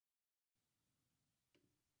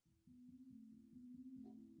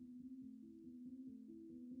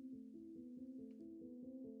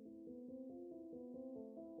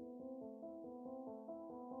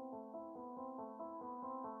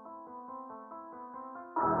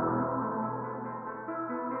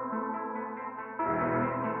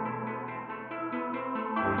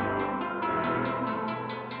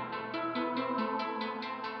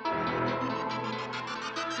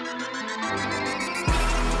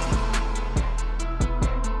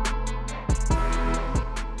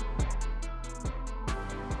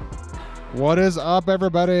What is up,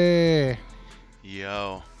 everybody?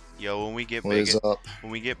 Yo, when we get What is up?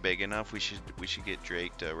 when we get big enough, we should get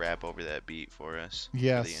Drake to rap over that beat for us.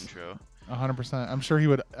 Yes. For the intro. 100%. I'm sure he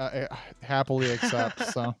would happily accept.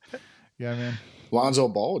 So, yeah, man. Lonzo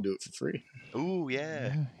Ball would do it for free. Ooh,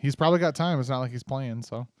 yeah. He's probably got time. It's not like he's playing.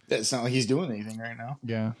 So, It's not like he's doing anything right now.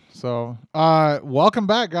 yeah. So, welcome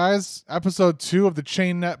back, guys. Episode 2 of the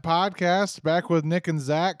Chain Net Podcast. Back with Nick and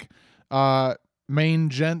Zach, main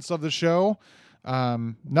gents of the show.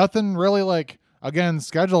 Nothing really like, again,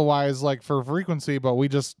 schedule wise, like for frequency, but we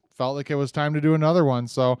just felt like it was time to do another one.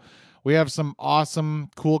 So, we have some awesome,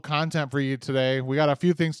 cool content for you today. We got a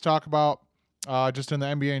few things to talk about, just in the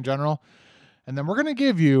NBA in general. And then we're going to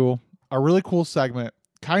give you a really cool segment,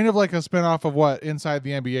 kind of like a spinoff of what Inside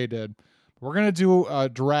the NBA did. We're going to do a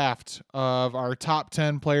draft of our top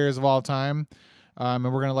 10 players of all time. And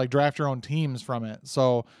we're going to draft your own teams from it.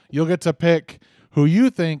 So you'll get to pick who you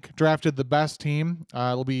think drafted the best team.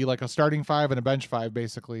 It'll be like a starting 5 and a bench 5,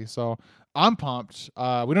 basically. So I'm pumped.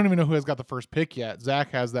 We don't even know who has got the first pick yet.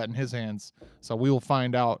 Zach has that in his hands. So we will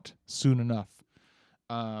find out soon enough.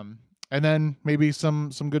 And then maybe some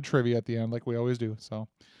good trivia at the end, like we always do. So,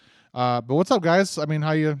 but what's up, guys? I mean,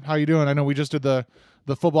 how you doing? I know we just did the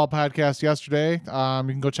football podcast yesterday. You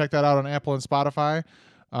can go check that out on Apple and Spotify.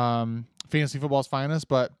 Fantasy Football's Finest.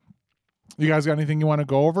 But you guys got anything you want to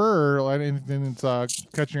go over, or anything that's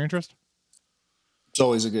catching your interest? It's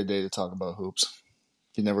always a good day to talk about hoops.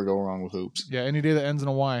 You never go wrong with hoops. Yeah, any day that ends in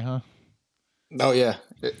a Y, huh? Oh yeah,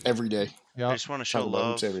 every day. Yeah. I just want to show Talk about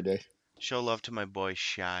love. hoops every day. Show love to my boy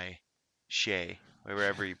Shay,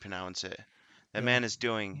 wherever you pronounce it. That Yeah. man is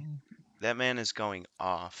doing. That man is going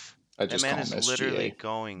off. I That just man call is him literally SGA.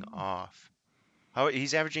 going off.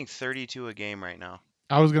 He's averaging 32 a game right now.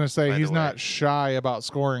 I was gonna say By he's the way. not shy about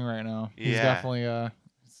scoring right now. He's Yeah. definitely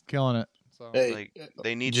he's killing it. So Hey, Like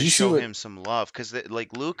they need did to you see show what- him some love because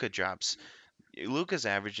like Luka's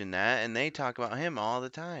averaging that, and they talk about him all the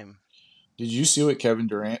time. Did you see what Kevin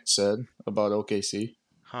Durant said about OKC?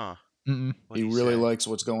 Huh? mm-mm. What'd He really say? likes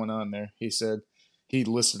what's going on there. He said he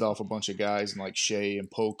listed off a bunch of guys and like Shea and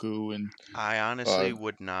Poku and I honestly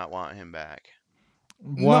would not want him back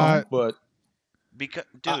What? No, but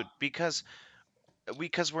because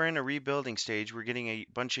we're in a rebuilding stage. We're getting a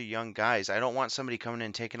bunch of young guys. I don't want somebody coming in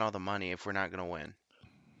and taking all the money if we're not gonna win.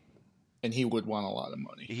 and he would want a lot of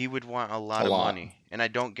money. He would want a lot A of lot. money, and I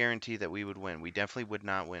don't guarantee that we would win. We definitely would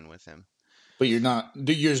not win with him. But you're not.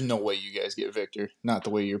 There's no way you guys get Victor. Not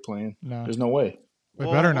the way you're playing. No, There's no way. we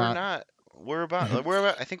Well, better we're not. not. We're about.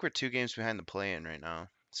 I think we're 2 games behind the play-in right now.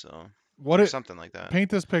 So What or it something like that.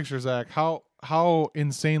 paint this picture, Zach? How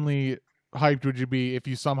insanely hyped would you be if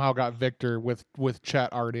you somehow got Victor with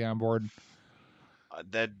Chet already on board?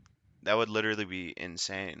 That would literally be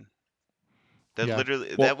insane. Yeah. Well-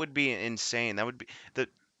 That would be insane. That would be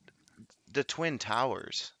the Twin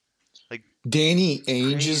Towers. Danny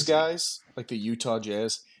Ainge's Crazy. guys, like the Utah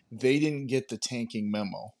Jazz, they didn't get the tanking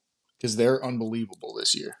memo because they're unbelievable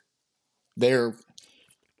this year. Lowry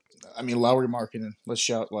Markkinen. Let's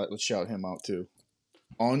shout him out too.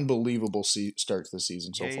 Unbelievable start to the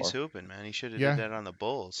season so Yeah, he's far. hooping, man. He should have Yeah. did that on the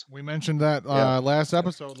Bulls. We mentioned that Yeah. last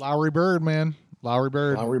episode. Lowry Bird, man, Lowry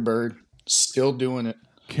Bird, Lowry Bird still doing it.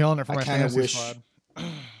 killing it for I my kinda fantasy wish-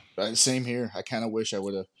 squad. Same here. I kind of wish I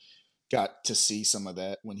would have got to see some of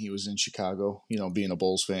that when he was in Chicago. Being a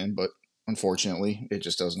Bulls fan, but unfortunately, it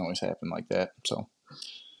just doesn't always happen like that. So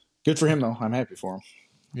good for him though. I'm happy for him.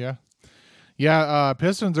 Yeah.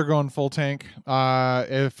 Pistons are going full tank.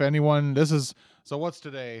 If anyone, so what's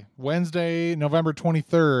today? Wednesday, November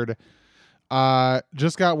 23rd.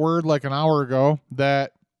 Just got word like an hour ago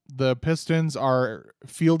that the Pistons are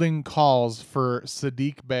fielding calls for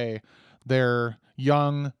Sadiq Bey, their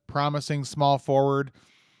young, promising small forward,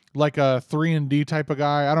 like a 3-and-D type of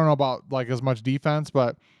guy. I don't know about like as much defense,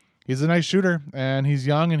 but he's a nice shooter and he's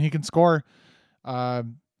young and he can score. I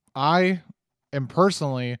am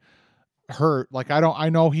personally hurt. Like I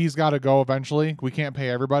know he's got to go eventually. We can't pay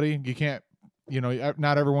everybody. You can't,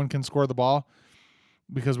 not everyone can score the ball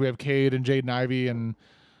because we have Cade and Jaden Ivey, and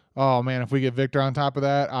oh man, if we get Victor on top of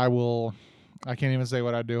that, I can't even say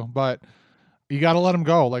what I'd do. But you got to let him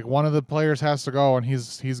go. Like one of the players has to go, and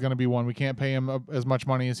he's going to be one. We can't pay him as much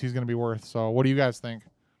money as he's going to be worth. So what do you guys think?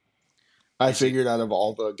 I figured out of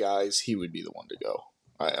all the guys, he would be the one to go.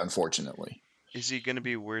 Unfortunately, Is he going to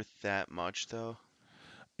be worth that much though?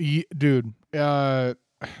 Dude, I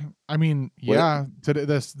mean, yeah. Today,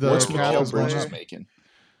 what's cap Mikal is going Bridges up. making?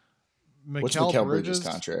 Mikal What's Mikal Bridges'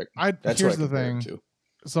 contract? That's Here's what I the compare him thing. to.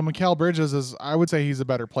 So Mikal Bridges I would say he's a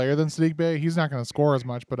better player than Sadiq Bey. He's not going to score as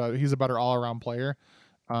much, but he's a better all-around player.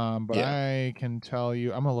 But Yeah. I can tell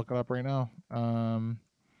you, I'm gonna look it up right now.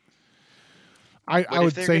 But I if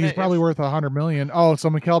would they're say he's gonna, probably if worth $100 million. Oh, so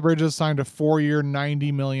Mikal Bridges signed a 4-year,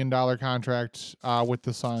 $90 million contract with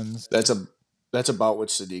the Suns. That's about what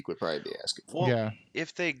Sadiq would probably be asking for. well, Yeah.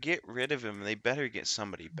 if they get rid of him, they better get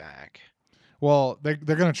somebody back. Well, they're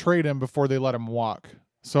gonna trade him before they let him walk.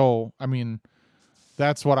 So I mean,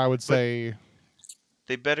 that's what I would say.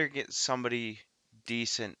 They better get somebody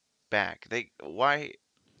decent back. They're I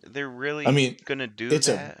really mean, gonna do it's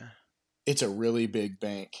that? a really big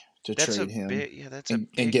bank to That's a trade him bit, yeah, that's a and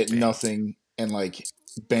big get bank. nothing and like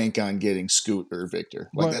bank on getting Scoot or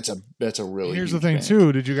Victor. Like But that's a really here's huge the thing bank.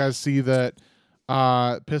 too. Did you guys see that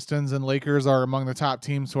Pistons and Lakers are among the top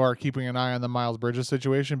teams who are keeping an eye on the Miles Bridges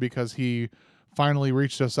situation because he finally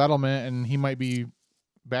reached a settlement and he might be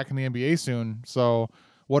back in the NBA soon. So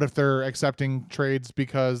what if they're accepting trades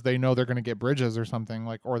because they know they're going to get Bridges or something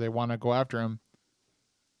like, or they want to go after him?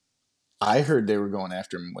 I heard they were going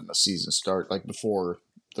after him when the season started, like before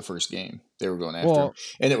the first game. They were going after him, Well,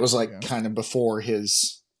 and it was like yeah. kind of before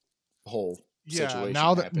his whole Yeah. situation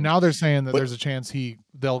Now that happened. now they're saying that But- there's a chance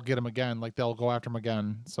they'll get him again. Like they'll go after him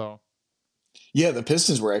again. So Yeah, the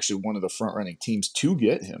Pistons were actually one of the front running teams to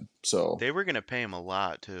get him, so They were gonna pay him a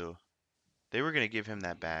lot too. They were gonna give him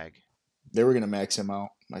that bag. they were going to max him out.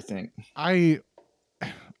 I think. I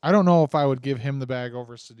don't know if I would give him the bag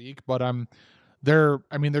over Sadiq, but they're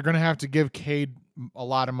going to have to give Cade a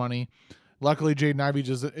lot of money. Luckily, Jaden Ivey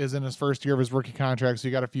is in his first year of his rookie contract, so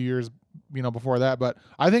you got a few years, before that. But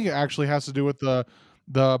I think it actually has to do with the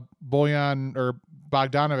Bojan or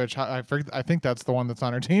Bogdanovich. I think that's the one that's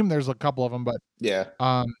on our team. There's a couple of them, but Yeah,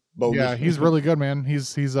 yeah, he's really good, man.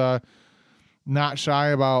 He's not shy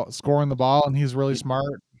about scoring the ball, and he's really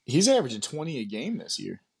smart. he's averaging 20 a game this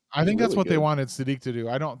year. I think He's that's really what they good. wanted Sadiq to do.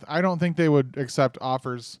 I don't think they would accept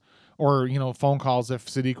offers or phone calls if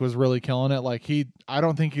Sadiq was really killing it. Like I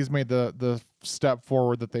don't think he's made the step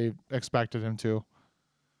forward that they expected him to.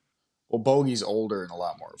 Well, Bogey's older and a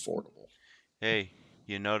lot more affordable. Hey,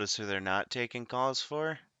 you notice who they're not taking calls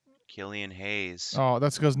for? Killian Hayes. Oh,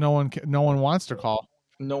 that's because no one wants to call.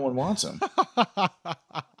 No one wants him.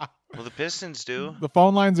 Well, the Pistons do. The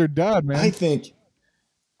phone lines are dead, man. I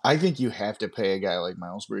think you have to pay a guy like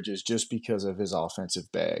Miles Bridges just because of his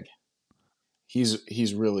offensive bag.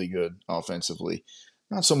 He's really good offensively,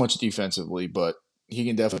 not so much defensively, but he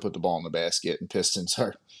can definitely put the ball in the basket. And Pistons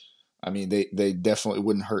are, I mean, they definitely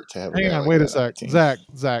wouldn't hurt to have. Hang a guy on, like wait a that on sec, the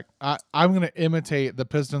team. Zach. I'm gonna imitate the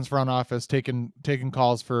Pistons front office taking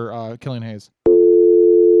calls for Killian Hayes.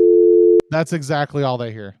 That's exactly all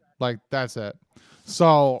they hear. Like that's it.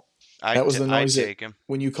 So That was the I'd noise that- take him.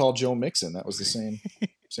 When you called Joe Mixon, that was the same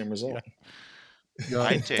result.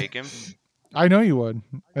 I'd take him. I know you would.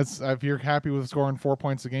 It's if you're happy with scoring 4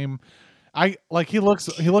 points a game. He looks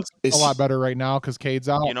a lot better right now because Cade's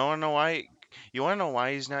out. You don't know why? You want to know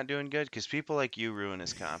why he's not doing good? Because people like you ruin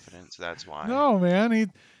his confidence. That's why. No,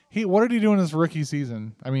 man. He what did he do in his rookie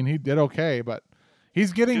season? I mean, he did okay, but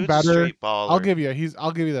he's getting Dude's a better. straight baller. I'll give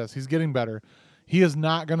you this. He's getting better. He is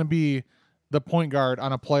not going to be the point guard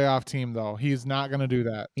on a playoff team, though. He's not going to do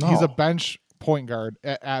that. No. He's a bench point guard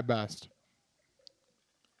at best.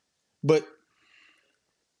 But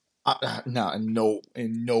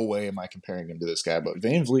in no way am I comparing him to this guy. But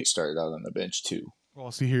Van Vliet started out on the bench too.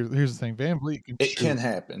 Well, see, here's the thing. Van Vliet can It shoot can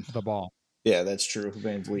happen. the ball. Yeah, that's true.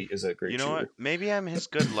 Van Vliet is a great You know shooter. what? Maybe I'm his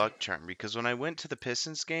good luck charm because when I went to the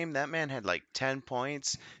Pistons game, that man had like 10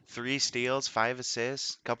 points, 3 steals, 5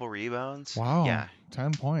 assists, couple rebounds. Wow. Yeah.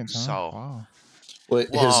 10 points. Huh? So- Wow. Well,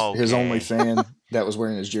 Whoa, his okay. only fan that was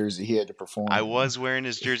wearing his jersey, he had to perform. I was wearing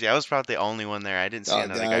his jersey. I was probably the only one there. I didn't see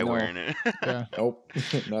another I guy know. wearing it. Yeah. Nope,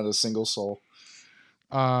 not a single soul.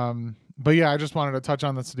 But yeah, I just wanted to touch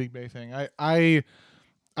on the Sadiq Bey thing. I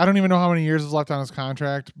don't even know how many years is left on his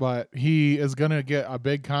contract, but he is gonna get a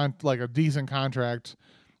big a decent contract.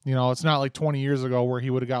 It's not like 20 years ago where he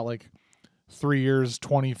would have got like 3 years,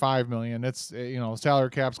 25 million. It's salary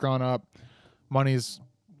cap's gone up, money's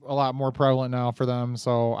a lot more prevalent now for them,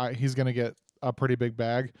 so he's gonna get a pretty big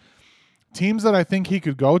bag. Teams that I think he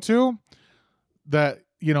could go to that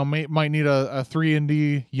might need a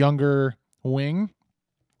 3-and-D younger wing.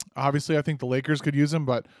 Obviously, I think the Lakers could use him,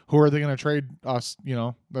 but who are they going to trade us?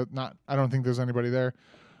 I don't think there's anybody there.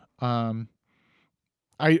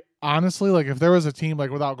 I honestly, if there was a team,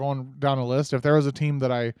 without going down a list, if there was a team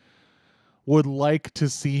that I would like to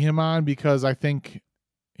see him on because I think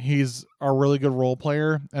he's a really good role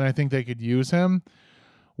player and I think they could use him,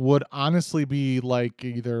 would honestly be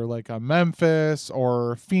either a Memphis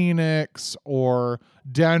or Phoenix or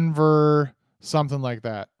Denver, something like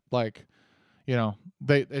that.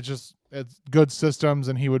 it's good systems,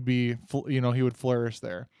 and he would be, he would flourish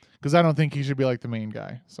there. Because I don't think he should be like the main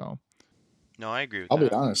guy. So No, I agree with I'll be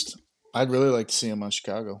that. honest. I'd really like to see him on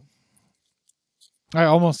Chicago. I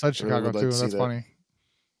almost said I really Chicago would like too. to see That's that. funny.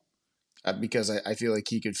 Because I feel like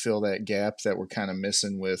he could fill that gap that we're kind of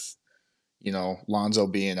missing with, Lonzo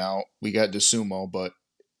being out. We got DeSumo, but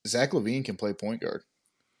Zach LaVine can play point guard.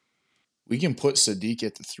 We can put Sadiq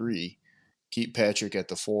at the 3, keep Patrick at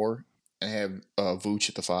the 4, and have Vooch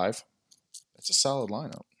at the 5. That's a solid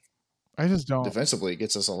lineup. I just don't. Defensively, it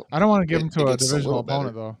gets us a. I don't want to give it- him to it a gets us a divisional little better.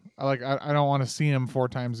 opponent though. I don't want to see him 4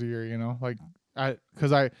 times a year.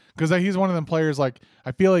 Because he's one of them players. Like,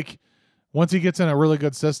 I feel like once he gets in a really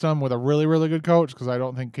good system with a really, really good coach, because I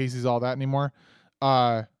don't think Casey's all that anymore.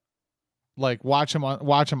 Like watch him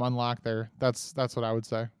unlock there. That's what I would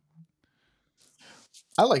say.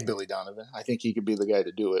 I like Billy Donovan. I think he could be the guy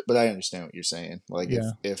to do it, but I understand what you're saying. Like,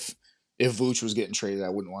 Yeah. if Vooch was getting traded, I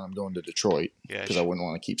wouldn't want him going to Detroit Yeah, because I wouldn't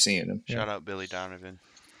want to keep seeing him. shout out Billy Donovan,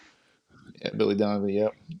 Yeah, Billy Donovan,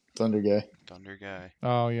 yep, Thunder guy. Thunder guy.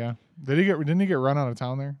 Oh yeah. Didn't he get run out of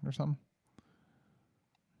town there or something?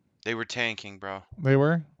 They were tanking, bro. They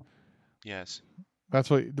were. Yes. That's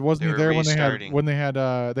what wasn't They he were there restarting. when they had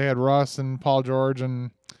Russ and Paul George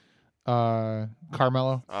and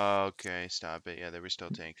Carmelo. Okay, stop it. Yeah, they were still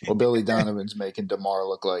tanking. Well, Billy Donovan's making DeMar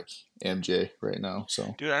look like MJ right now.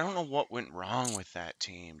 So Dude, I don't know what went wrong with that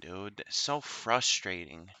team, dude. It's so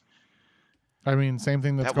frustrating. I mean, same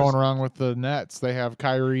thing that's That going was- wrong with the Nets. They have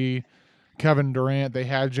Kyrie, Kevin Durant. They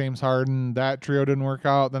had James Harden. That trio didn't work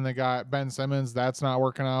out. Then they got Ben Simmons. That's not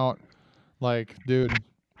working out. Like, dude,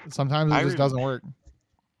 sometimes it I just doesn't work.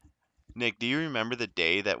 Nick, do you remember the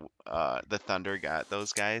day that the Thunder got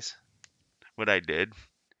those guys? What I did?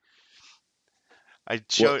 I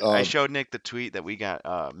showed Nick the tweet that we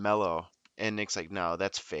got Melo, and Nick's like, "No,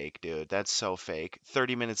 that's fake, dude. That's so fake."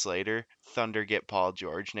 30 minutes later, Thunder get Paul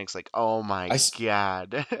George. Nick's like, "Oh my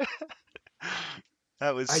god."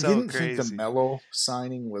 That was I so didn't crazy. think the Melo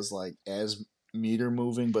signing was like as meter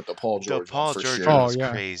moving, but the Paul George, The Paul one for George sure. one was Oh,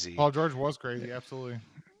 yeah. crazy. Paul George was crazy, absolutely.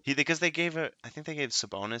 Because I think they gave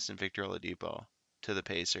Sabonis and Victor Oladipo to the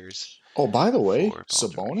Pacers. Oh, by the way, For Paul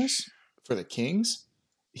Sabonis for the Kings,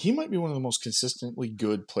 he might be one of the most consistently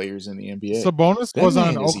good players in the NBA. Sabonis That was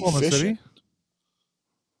on man is Oklahoma efficient. City.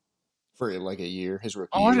 For like a year, his rookie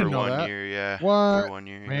Oh, I year. didn't For know 1 that. year, yeah. What? For 1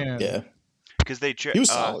 year, Man. Yeah, Because they he was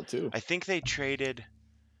solid too. I think they traded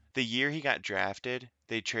the year he got drafted.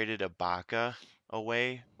 They traded Ibaka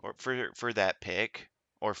away or for that pick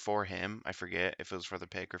or for him. I forget if it was for the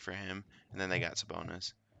pick or for him. And then they got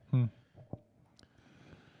Sabonis.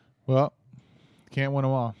 Well, can't win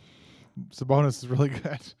them all. Sabonis is really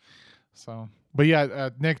good. So, but yeah,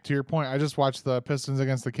 Nick, to your point, I just watched the Pistons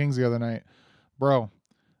against the Kings the other night. Bro,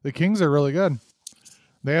 the Kings are really good.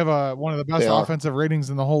 They have one of the best They are. offensive ratings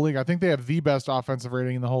in the whole league. I think they have the best offensive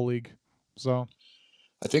rating in the whole league. So,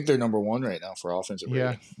 I think they're number 1 right now for offensive yeah,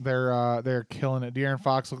 rating. they're killing it. De'Aaron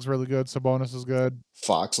Fox looks really good. Sabonis is good.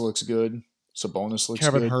 Fox looks good. Sabonis looks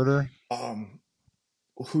Kevin good. Huerter,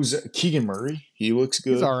 Who's that? Keegan Murray? He looks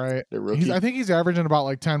good. he's all right. The rookie. I think he's averaging about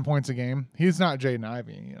like 10 points a game. He's not Jaden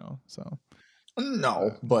Ivey, so.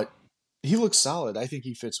 No, but he looks solid. I think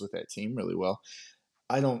he fits with that team really well.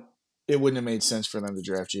 It wouldn't have made sense for them to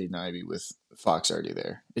draft Jaden Ivey with Fox already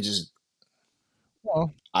there. It just,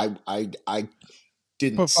 Well, I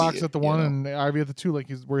didn't put see Fox it, at the 1 and Ivy at the 2,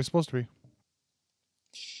 like where he's supposed to be.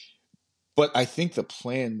 But I think the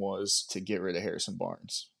plan was to get rid of Harrison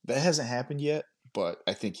Barnes. That hasn't happened yet, but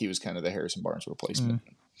I think he was kind of the Harrison Barnes replacement.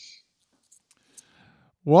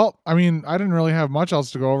 Well, I mean, I didn't really have much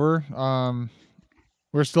else to go over.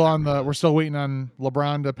 We're still waiting on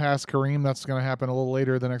LeBron to pass Kareem. That's going to happen a little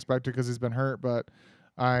later than expected because he's been hurt. But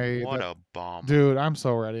What a bomb. dude, I'm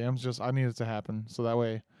so ready. I need it to happen so that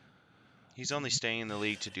way. He's only staying in the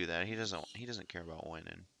league to do that. He doesn't care about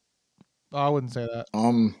winning. I wouldn't say that.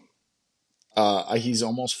 He's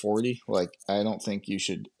almost 40. Like, I don't think you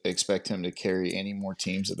should expect him to carry any more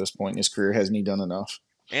teams at this point in his career. Hasn't he done enough?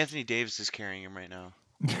 Anthony Davis is carrying him right now.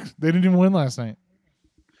 They didn't even win last night.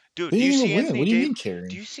 Dude, They do you didn't see even win. Anthony What do you mean Davis? carrying?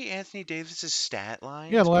 Do you see Anthony Davis's stat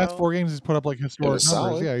line? Yeah, the last 4 games he's put up like historic was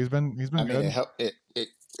numbers. solid. Yeah, he's been I mean, good. it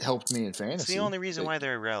helped me in It's fantasy. the only reason It- why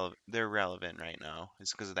they're relevant right now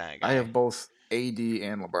is because of that guy. I have both AD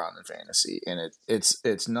and LeBron in fantasy, and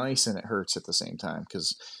it's nice and it hurts at the same time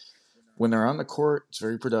because when they're on the court, it's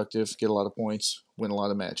very productive, get a lot of points, win a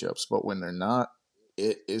lot of matchups. But when they're not,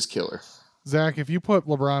 it is killer. Zach, if you put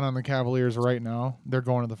LeBron on the Cavaliers right now, they're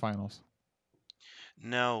going to the finals.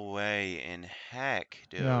 No way in heck,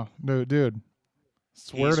 dude. No, dude.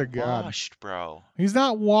 Swear He's to God. washed, bro. He's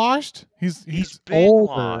not washed. He's been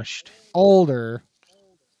older. washed. Older.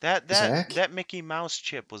 That Mickey Mouse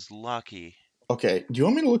chip was lucky. Okay, do you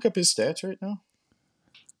want me to look up his stats right now?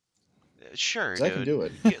 Sure, 'Cause dude. I can do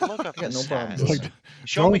it. Look up I got the no problem stats. doing it.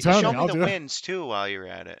 Show me I'll the do it. wins too while you're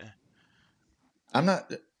at it. I'm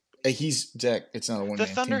not. He's Zach. It's not a one-man The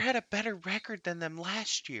team. Thunder had a better record than them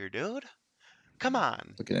last year, dude. Come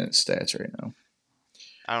on. Looking at his stats right now.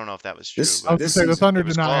 I don't know if that was true. This- I was But gonna say the season, Thunder it did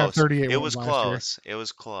was not have close. 38 It wins was last close. It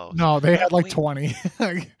was close. year. No, they had like Wait. 20.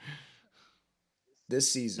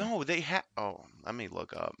 This season, No, they had. Oh, let me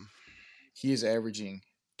look up. he is averaging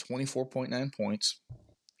 24.9 points,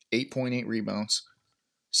 8.8 rebounds,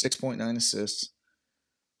 6.9 assists,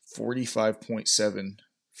 45.7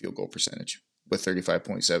 field goal percentage with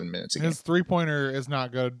 35.7 minutes a game. His 3-pointer is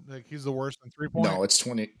not good. Like he's the worst in 3-point. No, it's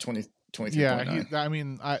 23.9. Yeah, I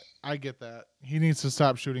mean, I get that. He needs to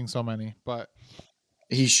stop shooting so many, but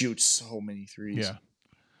He shoots so many threes. yeah.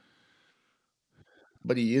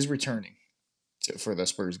 But he is returning for the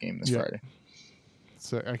Spurs game this Friday.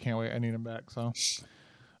 So I can't wait. I need him back. So,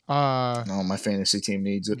 No, my fantasy team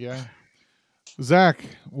needs it. yeah. Zach,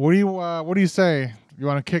 what do you say? We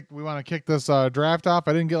want to kick this draft off.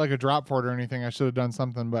 I didn't get like a drop for it or anything. I should have done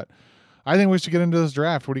something, but I think we should get into this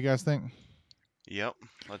draft. What do you guys think? Yep,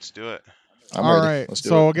 let's do it. I'm All ready. right. Let's do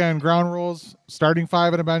So it. again, ground rules: starting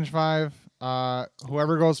 5 and a bench 5.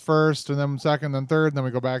 Whoever goes first, and then second, then third, then we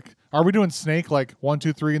go back. Are we doing snake like 1,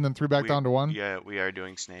 2, 3, and then 3 back down to 1? Yeah, we are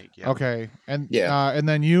doing snake. Yeah. Okay. And Yeah. and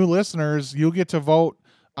then you listeners, you'll get to vote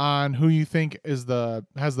on who you think has the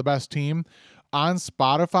best team. On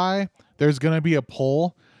Spotify, there's going to be a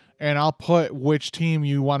poll, and I'll put which team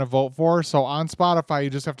you want to vote for. So on Spotify, you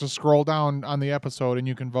just have to scroll down on the episode and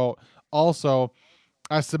you can vote. Also,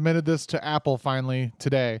 I submitted this to Apple finally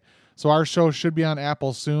today. So our show should be on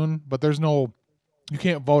Apple soon, but you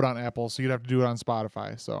can't vote on Apple, so you'd have to do it on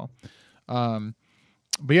Spotify. So, but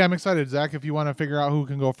yeah, I'm excited, Zach, if you want to figure out who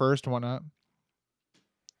can go first and whatnot.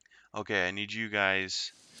 Okay, I need you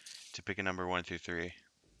guys to pick a number 1 through 3.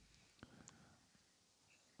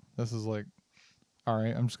 This is like, all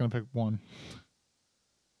right, I'm just going to pick 1.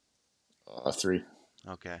 3.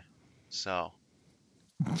 Okay. So,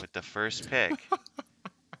 with the first pick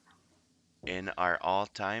in our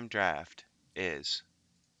all-time draft is,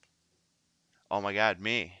 oh my God,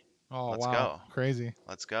 me. Oh, Let's wow. go. Crazy.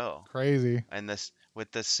 Let's go. Crazy. And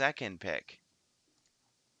with the second pick,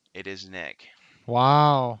 it is Nick.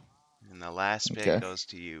 Wow. And the last pick Okay. goes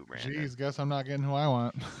to you, Brandon. Jeez, guess I'm not getting who I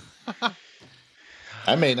want.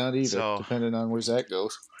 I may not either, So, depending on where Zach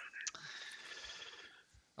goes.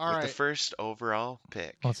 All with right. the first overall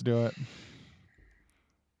pick, Let's do it.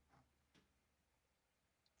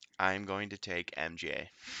 I'm going to take MJ.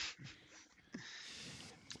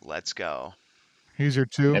 Let's go. He's your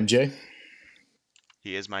 2. MJ?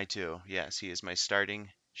 He is my 2. Yes, he is my starting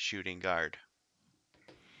shooting guard.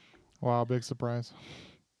 Wow, big surprise.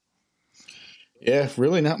 Yeah,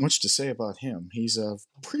 really not much to say about him. He's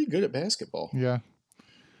pretty good at basketball. Yeah.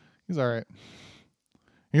 He's all right.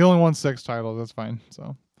 He only won 6 titles. That's fine.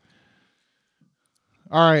 So,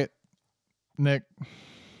 all right, Nick,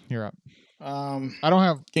 you're up. I don't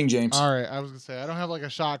have King James. All right, I was gonna say I don't have like a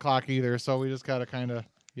shot clock either, so we just gotta kind of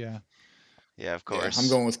Yeah, of Yeah, course. I'm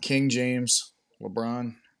going with King James,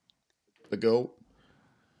 LeBron, the GOAT.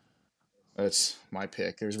 That's my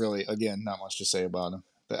pick. There's really, again, not much to say about him.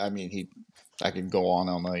 I mean, I could go on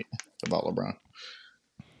all night about LeBron.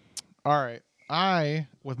 All right,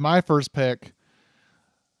 with my first pick,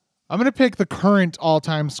 I'm gonna pick the current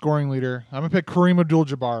all-time scoring leader. I'm gonna pick Kareem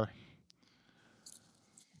Abdul-Jabbar.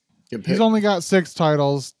 Good pick. He's only got 6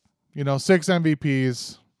 titles, 6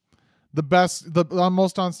 MVPs, the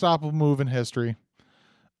most unstoppable move in history.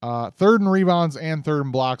 3rd in rebounds and 3rd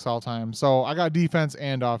in blocks all time. So I got defense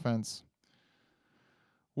and offense.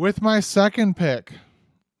 With my second pick,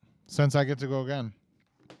 since I get to go again,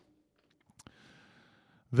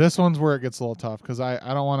 this one's where it gets a little tough because I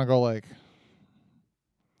don't want to go like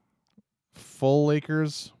full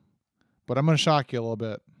Lakers, but I'm going to shock you a little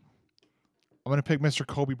bit. I'm going to pick Mr.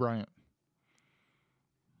 Kobe Bryant.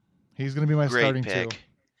 He's going to be my Great starting pick. 2.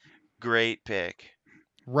 Great pick.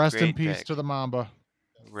 Rest in Great peace pick. to the Mamba.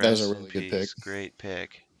 That was a Rest really in good peace. pick. Great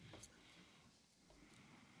pick.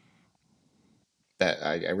 That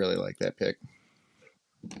I really like that pick.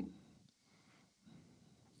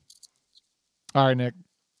 All right, Nick.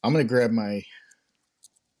 I'm gonna grab my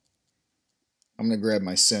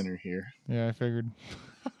center here. Yeah, I figured.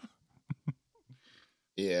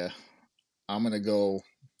 Yeah, I'm gonna go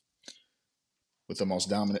with the most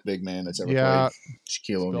dominant big man that's ever Yeah. played,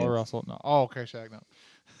 Shaquille Bill O'Neal. Russell. No. Oh, okay, Shaq. No.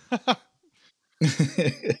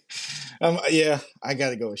 Yeah, I got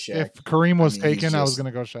to go with Shaq. If Kareem was I mean, taken, I was going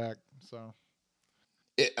to go Shaq. So,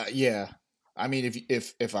 yeah. I mean,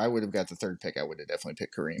 if I would have got the third pick, I would have definitely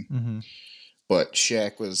picked Kareem. mm-hmm. But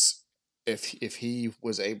Shaq was, if he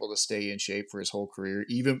was able to stay in shape for his whole career,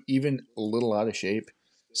 even a little out of shape,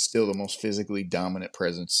 still the most physically dominant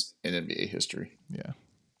presence in NBA history. Yeah.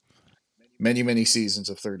 Many seasons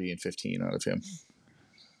of 30 and 15 out of him.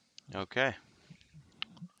 Okay.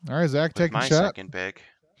 All right, Zach, take my a shot. second pick.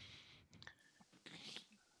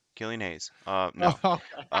 Killian Hayes. No.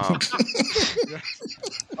 I'm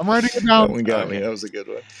writing it down. That one got me. That was a good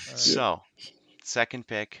one. Right. So, second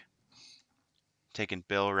pick, taking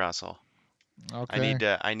Bill Russell. Okay.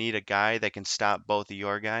 I need a guy that can stop both of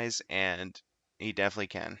your guys, and he definitely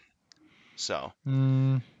can. So. I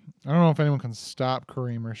don't know if anyone can stop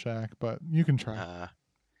Kareem or Shaq, but you can try.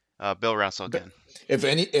 Bill Russell can. If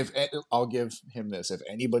I'll give him this. If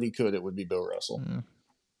anybody could, it would be Bill Russell. Yeah.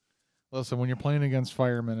 Listen, when you're playing against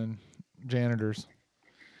firemen and janitors,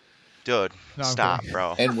 dude, stop,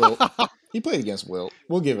 bro. And Wilt, he played against Wilt.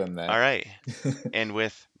 We'll give him that. All right. And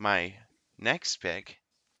with my next pick,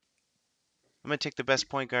 I'm gonna take the best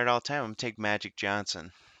point guard all time. I'm gonna take Magic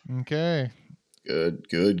Johnson. Okay. Good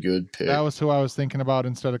pick. That was who I was thinking about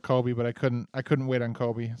instead of Kobe, but I couldn't wait on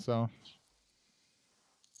Kobe, so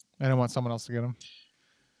I didn't want someone else to get him.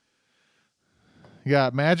 You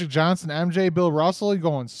got Magic Johnson, MJ, Bill Russell. You're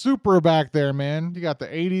going super back there, man. You got the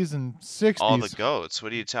 80s and 60s. All the GOATs.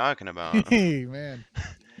 What are you talking about? Hey, man.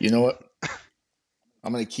 You know what?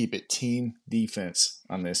 I'm going to keep it team defense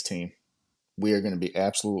on this team. We are going to be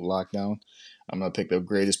absolute lockdown. I'm going to pick the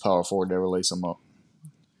greatest power forward to ever lace them up.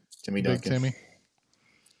 Timmy Duncan. Big Timmy.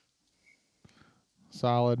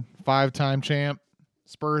 Solid. 5-time champ.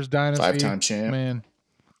 Spurs dynasty. 5-time champ. Man.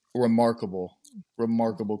 Remarkable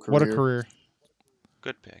career. What a career.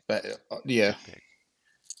 Good pick. Yeah. Good pick.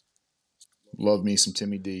 Love me some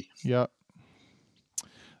Timmy D. Yep.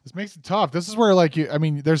 This makes it tough. This is where,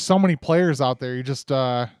 there's so many players out there. You just, you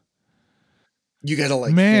gotta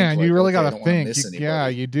man, think, you really gotta think. Yeah,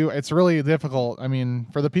 you do. It's really difficult. I mean,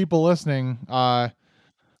 for the people listening,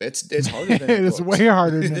 it's harder than it looks. Way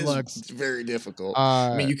harder than it looks. It's very difficult.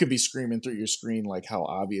 I mean, you could be screaming through your screen like how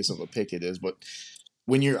obvious of a pick it is, but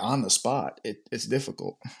when you're on the spot, it's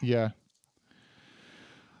difficult. Yeah.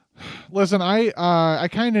 Listen, I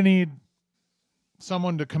kind of need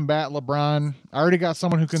someone to combat LeBron. I already got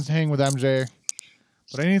someone who can hang with MJ,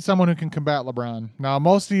 but I need someone who can combat LeBron. Now,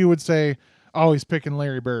 most of you would say, oh, he's picking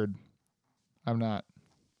Larry Bird. I'm not.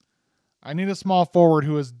 I need a small forward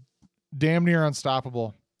who is damn near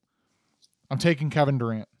unstoppable. I'm taking Kevin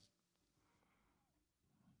Durant.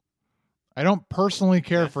 I don't personally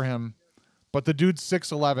care for him, but the dude's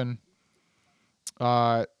 6'11",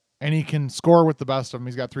 and he can score with the best of them.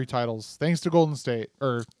 He's got 3 titles, thanks to Golden State,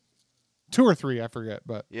 or 2 or 3, I forget.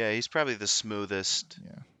 But yeah, he's probably the smoothest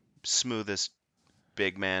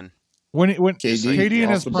big man. When KD in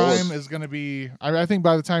his prime is going to be, I think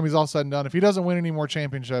by the time he's all said and done, if he doesn't win any more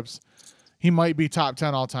championships, he might be top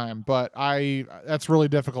 10 all time. But that's really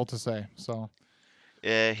difficult to say. So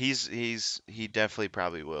yeah, he definitely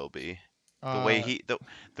probably will be.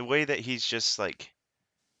 The way that he's just like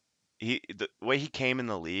the way he came in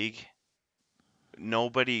the league,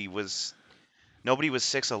 nobody was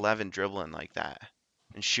 6'11" dribbling like that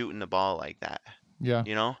and shooting the ball like that. Yeah.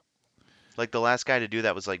 You know? Like the last guy to do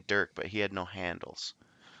that was like Dirk, but he had no handles.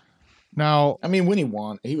 Now, I mean, when he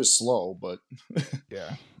won, he was slow, but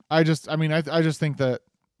yeah. I just think that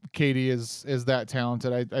KD is that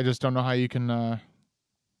talented. I just don't know how you can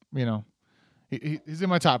he's in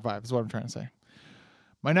my top 5 is what I'm trying to say.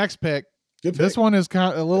 My next pick. This one is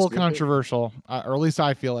a little controversial, or at least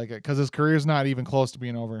I feel like it, because his career is not even close to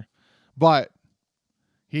being over. But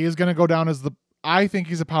he is going to go down as I think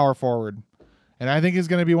he's a power forward, and I think he's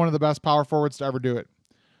going to be one of the best power forwards to ever do it.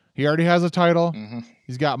 He already has a title. Mm-hmm.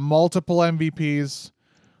 He's got multiple MVPs.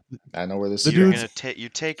 I know where this is. You're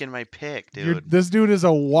taking my pick, dude. This dude is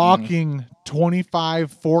a walking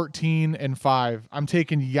 25, 14, and 5. I'm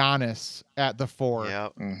taking Giannis at the 4.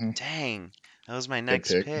 Yep. Mm-hmm. Dang, that was my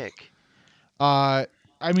next pick. I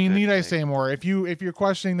mean, need I say more? If you're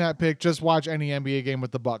questioning that pick, just watch any NBA game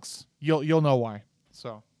with the Bucks. You'll know why.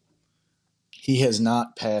 So he has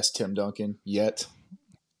not passed Tim Duncan yet.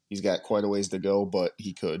 He's got quite a ways to go, but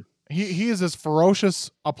he could. He is as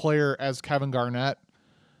ferocious a player as Kevin Garnett,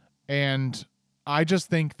 and I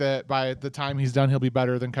just think that by the time he's done, he'll be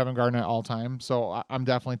better than Kevin Garnett all time. So I'm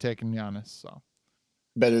definitely taking Giannis. So.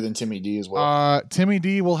 Better than Timmy D as well. Timmy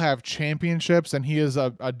D will have championships, and he is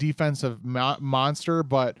a defensive monster.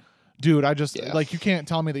 But dude, you can't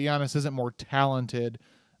tell me that Giannis isn't more talented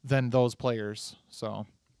than those players. So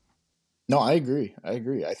No, I agree.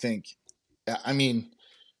 I think, I mean,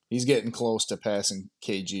 he's getting close to passing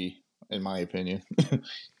KG, in my opinion.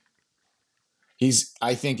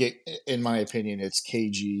 I think in my opinion, it's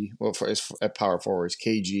KG. Well, at power forwards,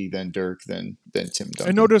 KG, then Dirk, then Tim Duncan.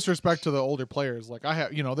 And no disrespect to the older players. Like I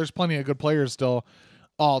have, there's plenty of good players still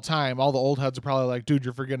all time. All the old heads are probably like, dude,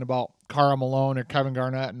 you're forgetting about Karl Malone or Kevin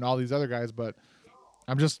Garnett and all these other guys. But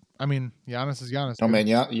Giannis is Giannis. Oh man,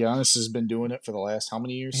 Giannis has been doing it for the last how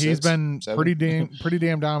many years? He's 6, been 7? pretty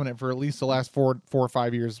damn dominant for at least the last four or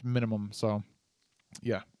 5 years minimum. So,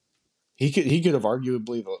 yeah, he could have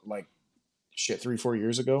arguably 3-4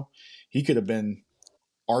 years ago, he could have been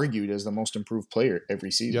argued as the most improved player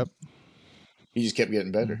every season. Yep. He just kept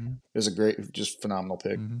getting better. Mm-hmm. It was a great, just phenomenal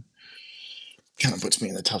pick. Mm-hmm. Kind of puts me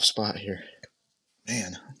in a tough spot here,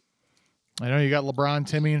 man. I know you got LeBron,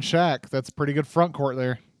 Timmy, and Shaq. That's pretty good front court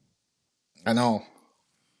there. I know.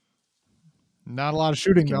 Not a lot of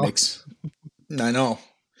shooting though. I know.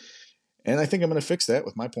 And I think I'm going to fix that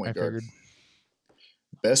with my point guard. Figured.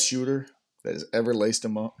 Best shooter that has ever laced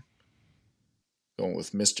him up. Going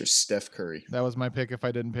with Mr. Steph Curry. That was my pick if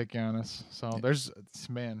I didn't pick Giannis. So there's,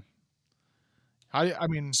 man. I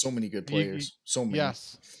mean. So many good players. So many.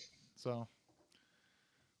 Yes. So.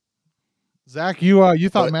 Zach, you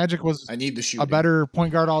thought Magic was I need the a better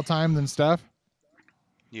point guard all time than Steph?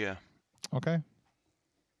 Yeah. Okay.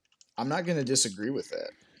 I'm not going to disagree with that.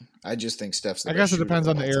 I just think Steph's the best. I guess it depends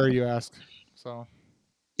on the era you ask. So.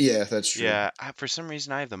 Yeah, that's true. Yeah, for some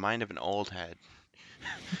reason I have the mind of an old head.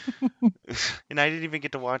 And I didn't even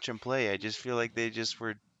get to watch them play. I just feel like they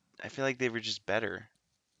were just better.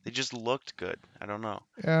 They just looked good. I don't know.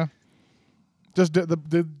 Yeah. Just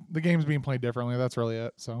the game's being played differently. That's really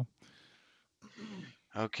it. So.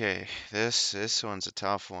 Okay, this one's a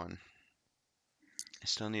tough one. I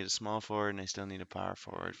still need a small forward and I still need a power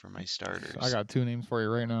forward for my starters. I got 2 names for you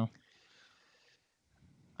right now.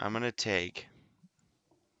 I'm gonna take.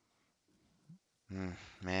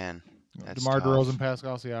 Man, that's DeMar tough. DeRozan,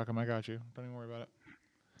 Pascal Siakam. I got you. Don't even worry about it.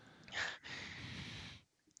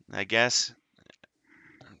 I guess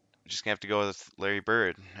I'm just gonna have to go with Larry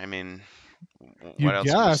Bird. I mean, what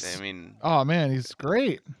else can you say? I mean, oh man, he's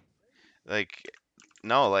great. I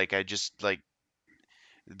just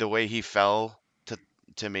the way he fell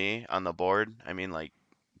to me on the board. I mean,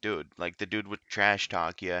 dude, the dude would trash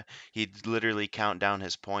talk you. He'd literally count down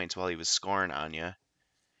his points while he was scoring on you.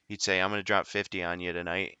 He'd say, "I'm gonna drop 50 on you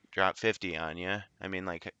tonight." Drop 50 on you. I mean,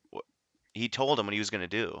 he told him what he was gonna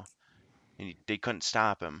do, and they couldn't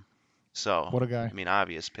stop him. So what a guy. I mean,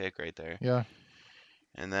 obvious pick right there. Yeah.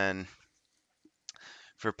 And then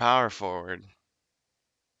for power forward,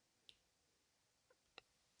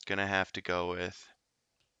 gonna have to go with,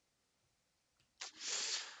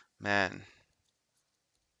 man,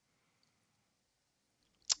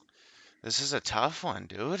 this is a tough one,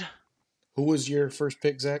 dude. Who was your first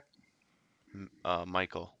pick, Zach?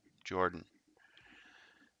 Michael Jordan.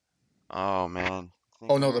 Oh man.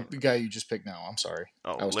 Oh no, the guy you just picked now. I'm sorry.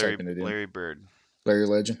 Oh, I was Larry, typing it in. Larry Bird. Larry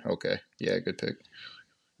Legend. Okay, yeah, good pick.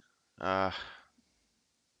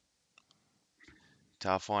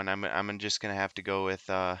 Tough one. I'm just gonna have to go with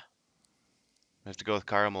Karl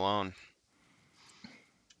Malone.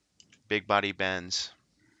 Big body bends.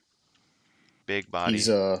 Big body. He's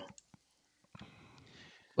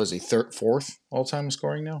was he fourth all time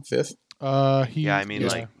scoring now? 5th? He's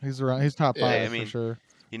around. He's top 5 for sure.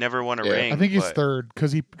 He never won a ring. I think he's third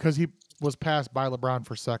because he was passed by LeBron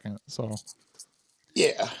for second. So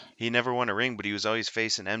yeah, he never won a ring, but he was always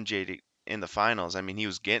facing MJ in the finals. I mean, he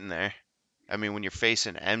was getting there. I mean, when you're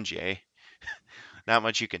facing MJ, not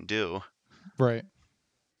much you can do. Right.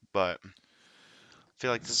 But I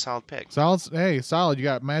feel like this is a solid pick. Solid. You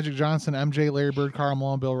got Magic Johnson, MJ, Larry Bird, Karl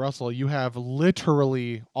Malone, Bill Russell. You have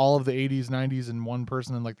literally all of the 80s, 90s, and one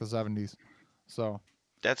person in the 70s. So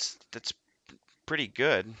that's pretty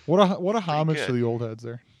good. What a homage to the old heads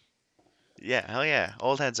there. Yeah, hell yeah.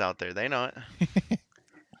 Old heads out there, they know it.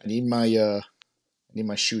 I need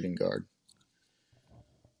my shooting guard.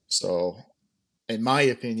 So, in my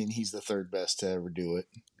opinion, he's the third best to ever do it.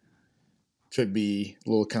 Could be a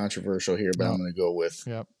little controversial here, but I'm going to go with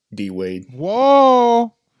D Wade.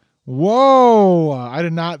 Whoa! I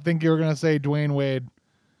did not think you were going to say Dwayne Wade.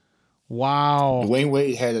 Wow. Dwayne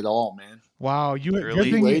Wade had it all, man. Wow,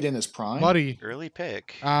 Wade in his prime, buddy. Early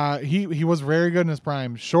pick. He was very good in his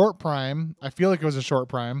prime. Short prime. I feel like it was a short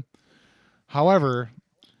prime. However,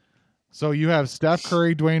 so you have Steph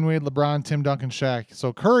Curry, Dwayne Wade, LeBron, Tim Duncan, Shaq.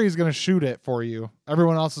 So Curry's going to shoot it for you.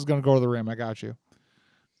 Everyone else is going to go to the rim. I got you.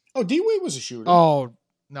 Oh, D Wade was a shooter. Oh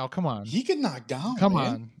no, come on. He could knock down. Come man.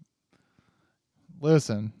 on.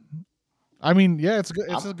 Listen. I mean, yeah, it's good.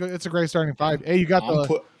 It's a great starting five. Hey, you got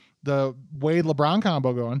the Wade LeBron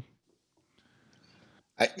combo going.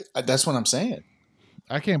 That's what I'm saying.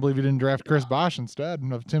 I can't believe you didn't draft Chris Bosh instead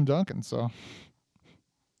of Tim Duncan. So,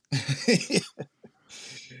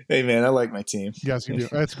 hey man, I like my team. Yes, you do.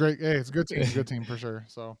 It's great. Hey, it's a good team. Good team for sure.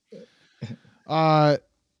 So, all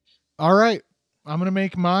right. I'm gonna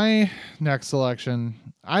make my next selection.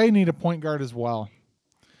 I need a point guard as well.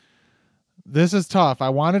 This is tough. I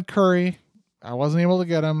wanted Curry. I wasn't able to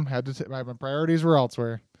get him. Had to. My priorities were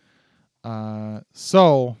elsewhere.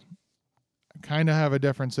 So I kind of have a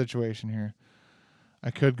different situation here. I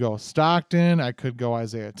could go Stockton. I could go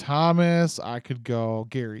Isaiah Thomas. I could go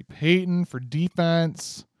Gary Payton for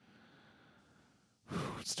defense.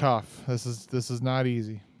 It's tough. This is not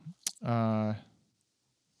easy. I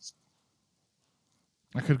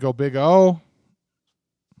could go Big O.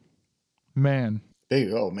 Man.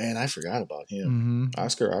 Big O, man, I forgot about him. Mm-hmm.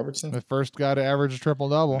 Oscar Robertson. The first guy to average a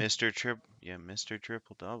triple-double. Mr.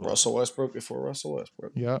 Triple-Double. Russell Westbrook before Russell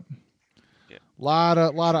Westbrook. Yep. Yeah. Lot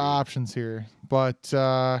of options here. But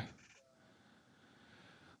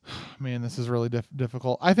man, this is really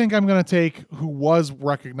difficult. I think I'm going to take who was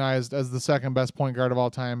recognized as the second best point guard of all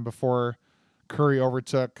time before Curry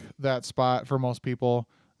overtook that spot for most people.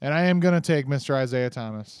 And I am going to take Mr. Isaiah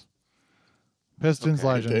Thomas. Pistons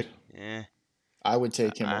legend. Yeah. I would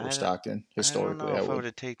take him over Stockton, historically. I don't know if I would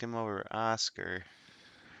have taken him over Oscar.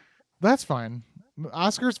 That's fine.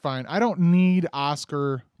 Oscar's fine. I don't need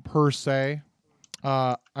Oscar per se.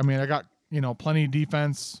 I mean, I got, plenty of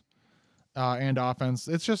defense and offense.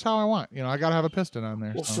 It's just how I want. I got to have a Piston on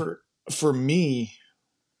there. Well, so. for me,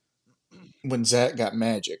 when Zach got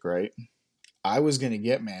Magic, right, I was going to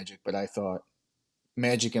get Magic, but I thought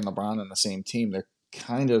Magic and LeBron on the same team, they're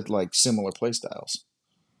kind of like similar play styles.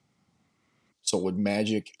 So would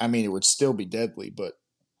Magic, I mean, it would still be deadly, but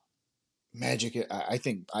Magic, I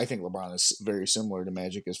think LeBron is very similar to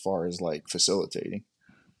Magic as far as like facilitating.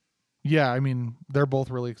 Yeah, I mean, they're both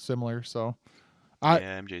really similar. So,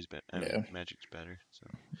 MJ's better. Yeah. Magic's better.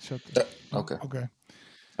 So. Okay.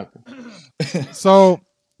 So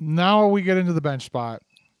now we get into the bench spot.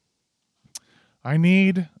 I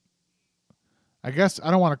guess I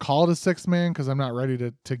don't want to call it a sixth man because I'm not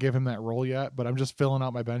ready to give him that role yet, but I'm just filling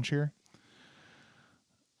out my bench here.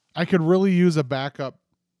 I could really use a backup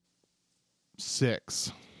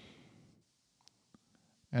 6.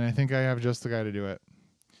 And I think I have just the guy to do it.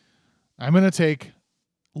 I'm going to take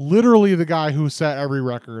literally the guy who set every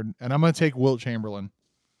record, and I'm going to take Wilt Chamberlain.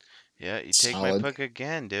 Yeah, you take my pick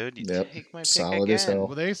again, dude. You take my pick Solid again. As hell.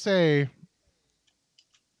 Well, they say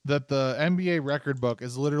that the NBA record book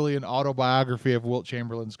is literally an autobiography of Wilt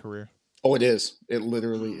Chamberlain's career. Oh, it is. It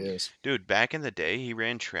literally is. Dude, back in the day, he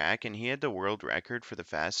ran track, and he had the world record for the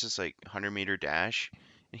fastest 100-meter dash.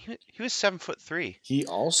 And he was 7'3". He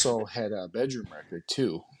also had a bedroom record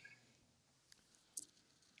too.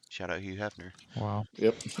 Shout out Hugh Hefner. Wow.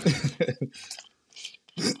 Yep.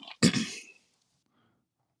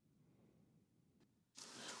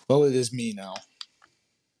 Well, it is me now.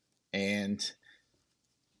 And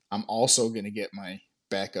I'm also going to get my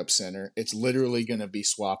backup center. It's literally going to be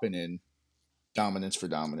swapping in dominance for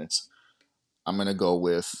dominance. I'm going to go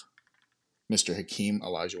with Mr. Hakeem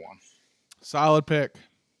Olajuwon. Solid pick.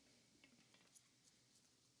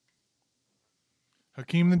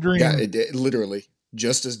 Hakeem the Dream. Yeah, it literally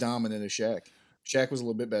just as dominant as Shaq. Shaq was a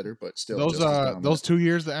little bit better, but still. Those 2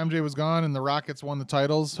 years that MJ was gone and the Rockets won the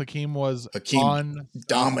titles, Hakeem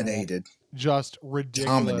dominated, just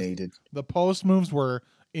ridiculous. Dominated. The post moves were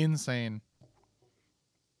insane.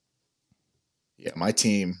 Yeah, my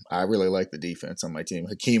team. I really like the defense on my team.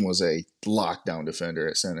 Hakeem was a lockdown defender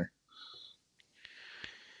at center.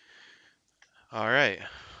 All right,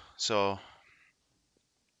 so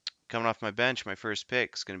coming off my bench, my first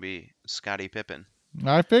pick is going to be Scottie Pippen.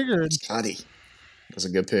 I figured. Scottie. That's a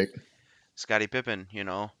good pick. Scottie Pippen,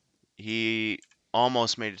 he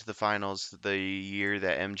almost made it to the finals the year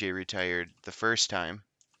that MJ retired the first time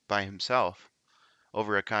by himself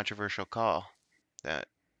over a controversial call that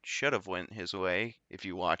should have went his way if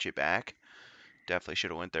you watch it back. Definitely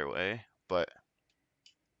should have went their way, but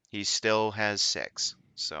he still has 6.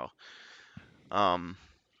 So, and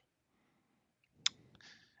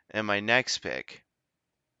my next pick,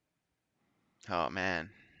 oh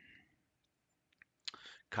man,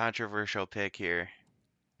 controversial pick here.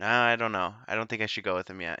 No, I don't know. I don't think I should go with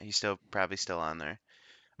him yet. He's probably still on there.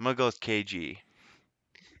 I'm gonna go with KG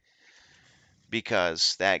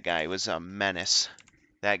because that guy was a menace.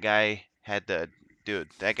 That guy had the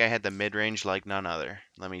mid-range like none other.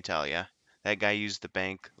 Let me tell you, that guy used the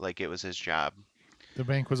bank like it was his job. The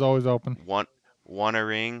bank was always open. won a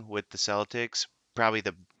ring with the Celtics. Probably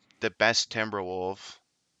the best Timberwolf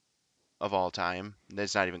of all time.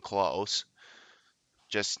 That's not even close.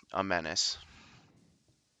 Just a menace.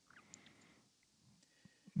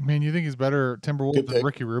 Man, you think he's better Timberwolves Good than pick.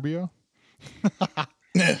 Ricky Rubio?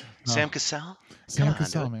 Sam Cassell? Sam Come on,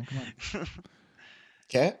 Cassell, dude. man, come on.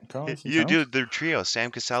 Cat, Carlos, You do the trio: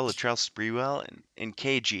 Sam Cassell, Latrell Sprewell, and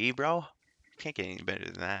KG, bro. Can't get any better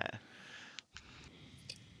than that.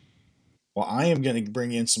 Well, I am going to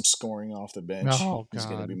bring in some scoring off the bench. Oh, He's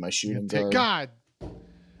going to God. be my shooting guard. God.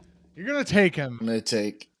 You're going to take him. I'm going to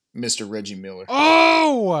take Mr. Reggie Miller.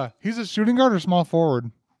 Oh! He's a shooting guard or small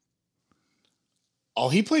forward? Oh,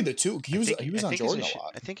 he played the two. He was I on think Jordan a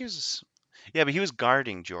lot. I think he was. Yeah, but he was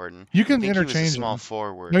guarding Jordan. You can I think he was interchange a small him.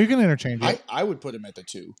 forward. No, you can interchange it. I would put him at the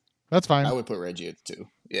two. That's fine. I would put Reggie at the two.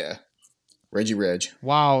 Yeah. Reggie Reg.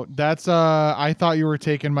 Wow, that's I thought you were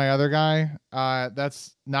taking my other guy.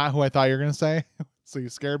 That's not who I thought you were gonna say. So you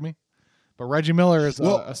scared me. But Reggie Miller is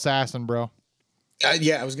Well- a assassin, bro.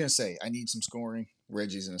 Yeah, I was going to say, I need some scoring.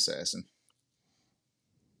 Reggie's an assassin.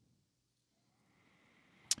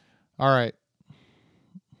 All right.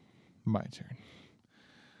 My turn.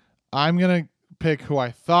 I'm gonna pick who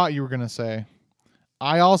I thought you were gonna say.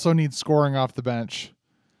 I also need scoring off the bench.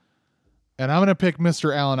 And I'm gonna pick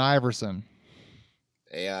Mr. Allen Iverson.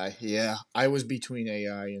 AI, yeah. I was between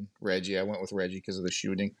AI and Reggie. I went with Reggie because of the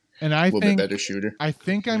shooting. And A I little think bit better shooter. I'm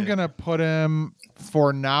Yeah. gonna put him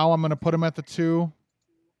for now. I'm gonna put him at the 2.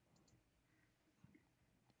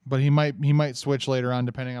 But he might switch later on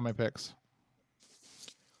depending on my picks.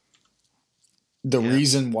 The Yeah.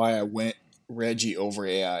 reason why I went Reggie over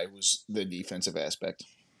AI was the defensive aspect.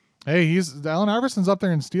 Hey, Allen Iverson's up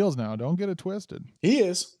there in steals now. Don't get it twisted. He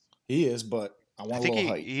is, but I I want a think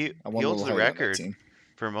little height. he I want a holds little the height on that record team.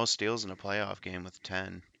 for most steals in a playoff game with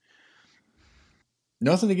 10.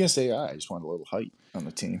 Nothing against AI. I just want a little height on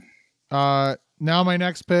the team. Now my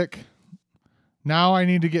next pick. Now I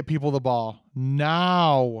need to get people the ball.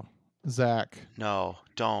 Now, Zach, No,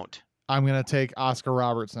 don't. I'm gonna take Oscar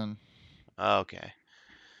Robertson. Okay.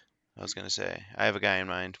 I was gonna say I have a guy in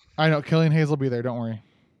mind. I know Killian Hayes will be there. Don't worry.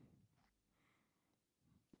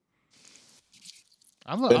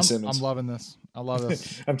 Ben Simmons. I'm loving this. I love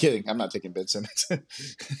this. I'm kidding. I'm not taking Ben Simmons.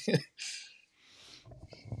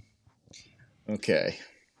 Okay.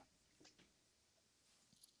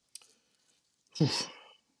 Whew.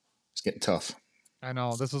 It's getting tough. I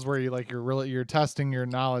know this is where you're testing your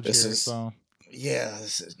knowledge This here. is- So Yeah,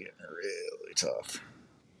 this is getting really tough.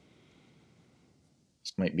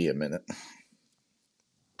 This might be a minute.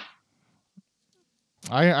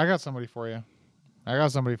 I got somebody for you.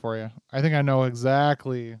 I think I know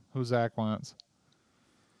exactly who Zach wants.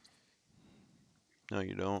 No,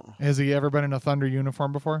 you don't. Has he ever been in a Thunder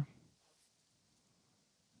uniform before?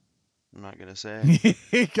 I'm not gonna say.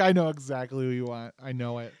 I know exactly who you want. I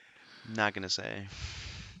know it. I'm not gonna say.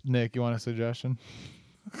 Nick, you want a suggestion?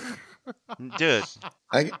 Dude,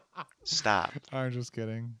 I stop. I'm just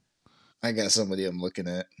kidding. got somebody I'm looking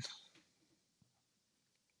at.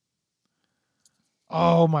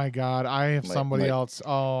 Oh my God, I have somebody might- else.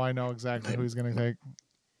 Oh, I know exactly who he's gonna take.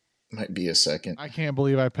 Might be a second. I can't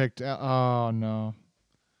believe I picked. Oh no.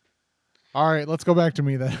 All right, let's go back to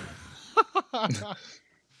me then.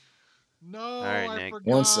 No, All right, I Nick. forgot.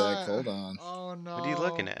 One sec. Hold on. Oh no. What are you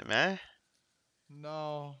looking at, man?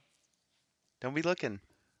 No. Don't be looking.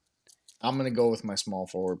 I'm going to go with my small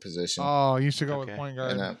forward position. Oh, you should go with Okay. point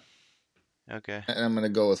guard. Okay. And I'm going to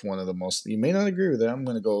go with one of the most, you may not agree with it, I'm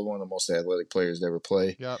going to go with one of the most athletic players to ever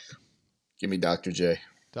play. Yep. Give me Dr. J.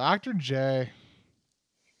 Dr. J.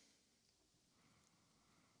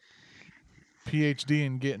 PhD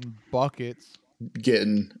in getting buckets.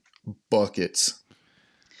 Getting buckets.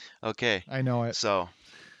 Okay. I know it. So,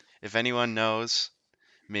 if anyone knows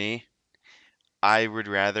me, I would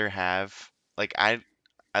rather have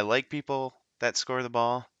I like people that score the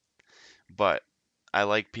ball, but I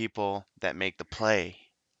like people that make the play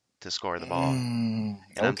to score the ball. And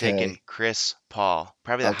I'm taking Chris Paul,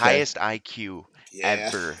 probably the Okay. highest IQ Yeah.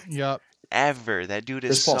 ever. Yep. Ever. That dude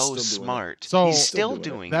is Chris Paul's so still doing it. smart. So- He's Still still doing it.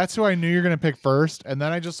 doing it. That's who I knew you're going to pick first. And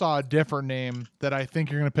then I just saw a different name that I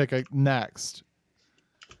think you're going to pick next.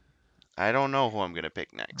 I don't know who I'm gonna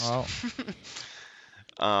pick next. Oh.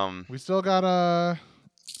 We still got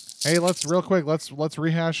hey, let's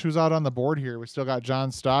rehash who's out on the board here. We still got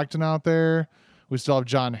John Stockton out there. We still have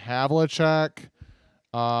John Havlicek,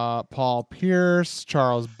 Paul Pierce,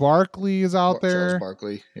 Charles Barkley is out Charles there.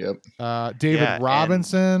 Barkley. Yep. David Yeah, and-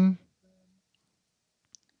 Robinson.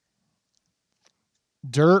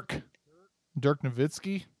 Dirk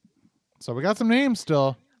Nowitzki. So we got some names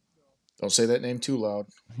still. Don't say that name too loud.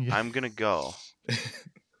 Yeah. I'm gonna go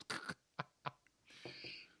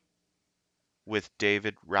With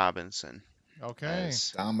David Robinson. Okay.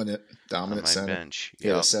 Dominant on my center. bench. He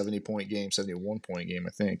had a Yep. 70-point game, 71-point game,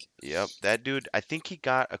 I think. Yep. That dude, I think he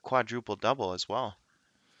got a quadruple double as well.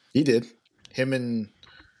 He did. Him and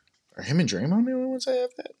Draymond the only ones that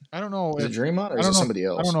have that? I don't know Is if it Draymond or I is don't it know. somebody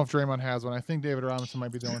else? I don't know if Draymond has one. I think David Robinson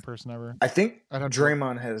might be the only person ever. I think I'd have to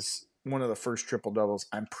Draymond has one of the first triple doubles.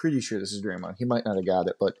 I'm pretty sure this is Draymond. He might not have got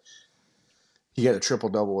it, but he got a triple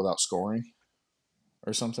double without scoring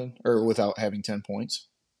or something, or without having 10 points.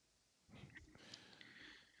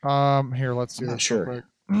 Here, let's see. I'm not this real sure. quick.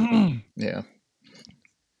 Yeah.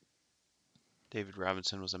 David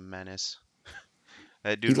Robinson was a menace.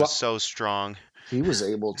 That dude was so strong. He was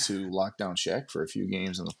able to lock down Shaq for a few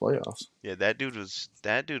games in the playoffs. Yeah, that dude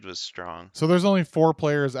was strong. So there's only 4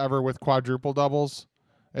 players ever with quadruple doubles.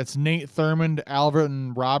 It's Nate Thurmond,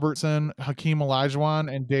 Alvin Robertson, Hakeem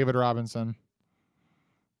Olajuwon, and David Robinson.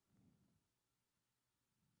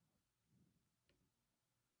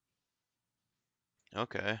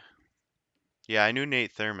 Okay. Yeah, I knew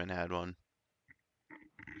Nate Thurmond had one.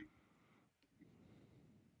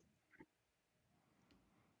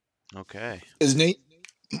 Okay. Is Nate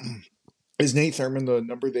Thurmond the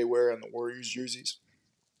number they wear on the Warriors jerseys?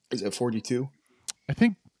 Is it 42? I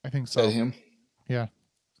think Is so. that him? Yeah.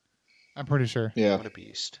 I'm pretty sure. Yeah. What a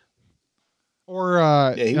beast. Or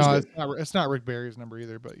Yeah, he no, was it's not Rick Barry's number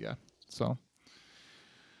either, but yeah. So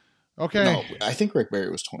okay. No, I think Rick Barry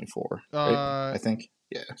was 24. Right? I think.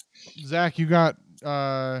 Yeah. Zach, you got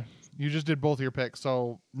you just did both of your picks.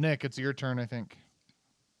 So Nick, it's your turn, I think.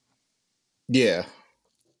 Yeah.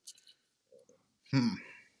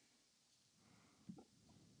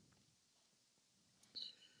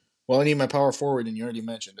 Well, I need my power forward, and you already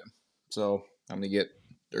mentioned him. So I'm going to get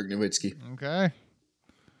Dirk Nowitzki. Okay.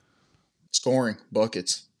 Scoring,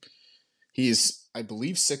 buckets. He's, I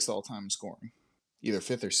believe, 6th all-time scoring. Either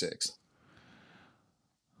 5th or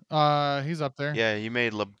 6th. He's up there. Yeah, you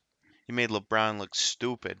made LeBron look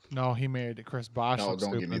stupid. No, he made Chris Bosh look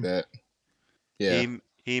stupid. No, don't give me that. Yeah.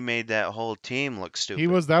 He made that whole team look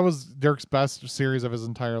stupid. That was Dirk's best series of his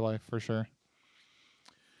entire life, for sure.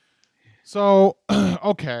 So,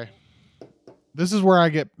 okay. This is where I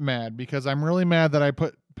get mad, because I'm really mad that I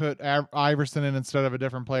put Iverson in instead of a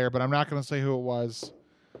different player, but I'm not going to say who it was.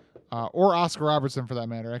 Or Oscar Robertson, for that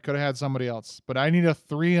matter. I could have had somebody else, but I need a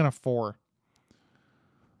 3 and a 4.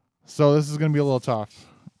 So this is going to be a little tough,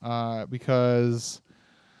 because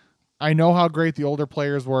I know how great the older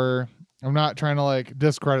players were. I'm not trying to like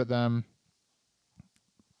discredit them,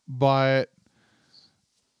 but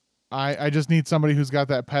I just need somebody who's got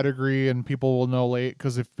that pedigree, and people will know late,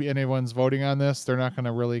 because if anyone's voting on this, they're not going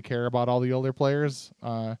to really care about all the older players.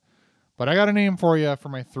 But I got a name for you for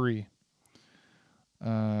my 3.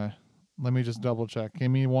 Let me just double check.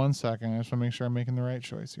 Give me 1 second. I just want to make sure I'm making the right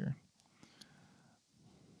choice here.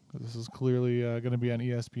 This is clearly going to be on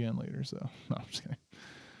ESPN later, so no, I'm just kidding.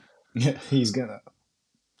 Yeah, he's gonna.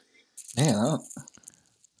 Man,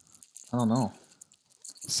 I don't know.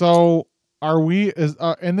 So are we?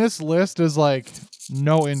 And this list is like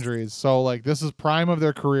no injuries. So like this is prime of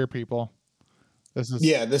their career, people. This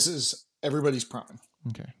is everybody's prime.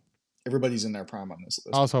 Okay. Everybody's in their prime on this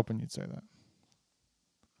list. I was hoping you'd say that.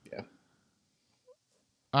 Yeah.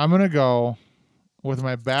 I'm gonna go with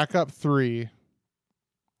my backup 3.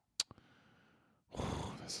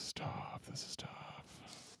 This is tough.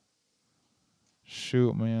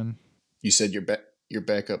 Shoot, man. You said your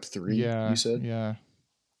backup 3. Yeah. You said. Yeah.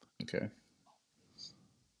 Okay.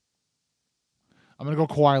 I'm gonna go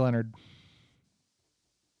Kawhi Leonard.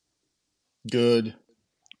 Good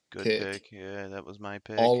pick. Yeah, that was my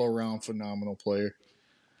pick. All around phenomenal player.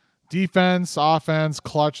 Defense, offense,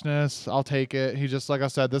 clutchness. I'll take it. He just, like I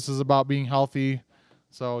said, this is about being healthy.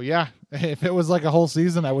 So yeah, if it was like a whole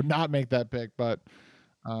season, I would not make that pick. But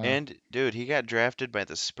and dude, he got drafted by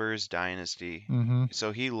the Spurs dynasty,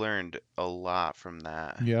 so he learned a lot from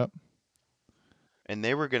that. Yep. And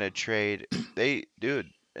they were gonna trade. They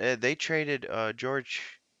traded George.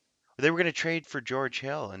 They were gonna trade for George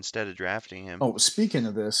Hill instead of drafting him. Oh, speaking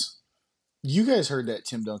of this, you guys heard that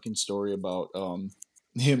Tim Duncan story about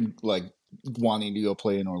him like wanting to go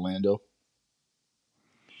play in Orlando,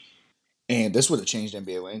 and this would have changed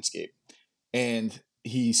NBA landscape. And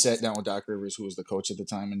he sat down with Doc Rivers, who was the coach at the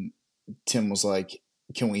time, and Tim was like,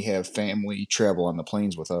 "Can we have family travel on the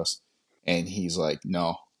planes with us?" And he's like,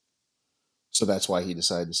 "No." So that's why he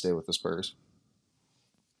decided to stay with the Spurs.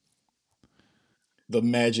 The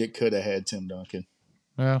Magic could have had Tim Duncan.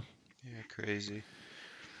 Yeah. Yeah, crazy.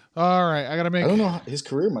 All right, I gotta make. I don't know. His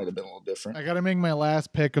career might have been a little different. I gotta make my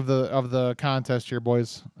last pick of the contest here,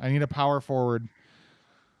 boys. I need a power forward.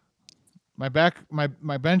 My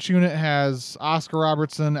bench unit has Oscar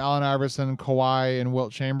Robertson, Allen Iverson, Kawhi, and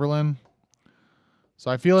Wilt Chamberlain. So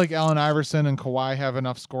I feel like Allen Iverson and Kawhi have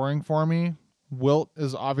enough scoring for me. Wilt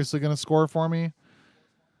is obviously going to score for me.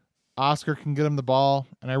 Oscar can get him the ball,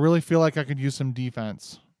 and I really feel like I could use some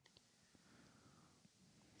defense.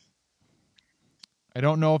 I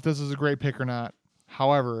don't know if this is a great pick or not.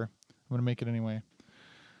 However, I'm going to make it anyway.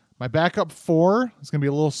 My backup 4 is going to be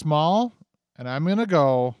a little small, and I'm going to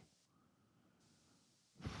go.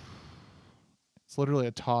 It's literally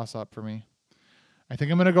a toss-up for me. I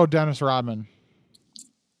think I'm going to go Dennis Rodman.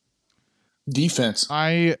 Defense,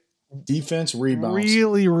 rebounds.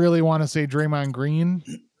 Really, really want to say Draymond Green.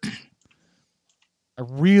 I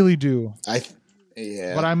really do.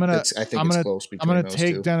 But I'm gonna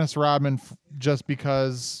take two. Dennis Rodman just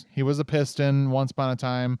because he was a Piston once upon a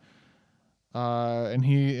time, and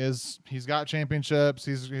he's got championships.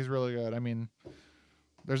 He's really good. I mean,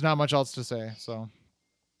 there's not much else to say. So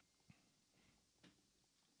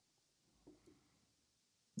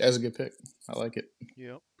that's a good pick. I like it.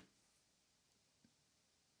 Yep.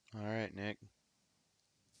 All right, Nick.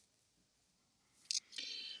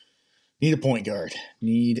 Need a point guard.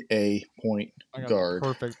 I got a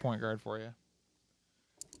perfect point guard for you.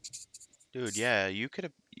 Dude, yeah, you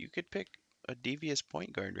could pick a devious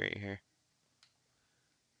point guard right here.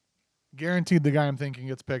 Guaranteed the guy I'm thinking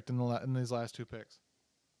gets picked in these last 2 picks.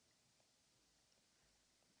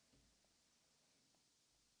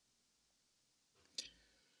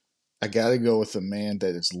 I got to go with a man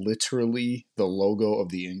that is literally the logo of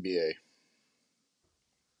the NBA.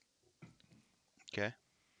 Okay.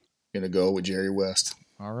 Going to go with Jerry West.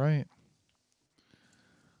 All right.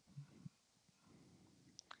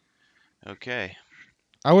 Okay.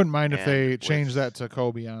 I wouldn't mind if they changed that to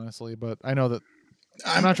Kobe, honestly, but I know that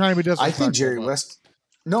I'm not trying to be disrespectful. I think Jerry West.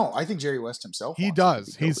 No, I think Jerry West himself. He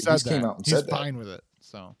does. He said that. Came out and he's said fine with it.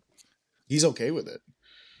 So he's okay with it.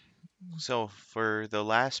 So for the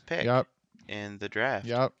last pick in the draft,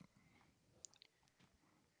 I'm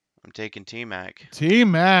taking T-Mac.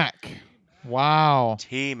 T-Mac. Wow.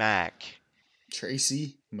 T-Mac.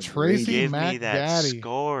 Tracy Give Mac me that Daddy.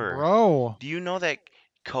 score. Bro. Do you know that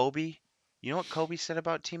Kobe, you know what Kobe said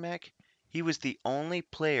about T-Mac? He was the only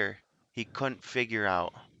player he couldn't figure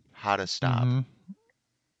out how to stop. Mm-hmm.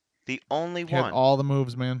 The only he one. Had all the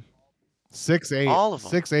moves, man. 6'8". All of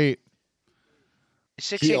them. 6'8".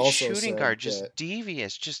 6'8" shooting guard, just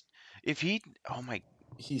devious. Just if he, oh my.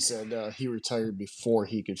 He said he retired before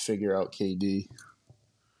he could figure out KD.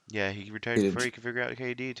 Yeah, he retired before he could figure out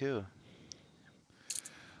KD too.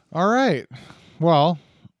 All right. Well,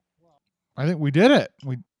 I think we did it.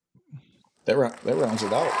 That rounds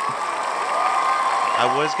it out.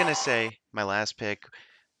 I was gonna say my last pick.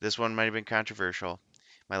 This one might have been controversial.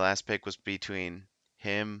 My last pick was between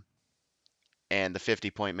him and the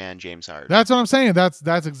 50-point man, James Harden. That's what I'm saying. That's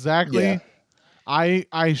exactly. Yeah.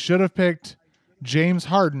 I should have picked James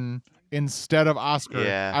Harden instead of Oscar.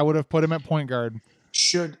 Yeah. I would have put him at point guard.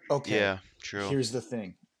 Okay. Yeah, true. Here's the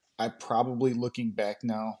thing. I probably, looking back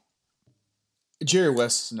now, Jerry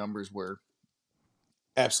West's numbers were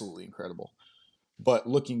absolutely incredible. But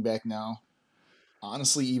looking back now,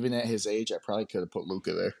 honestly, even at his age, I probably could have put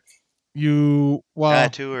Luka there. Too early.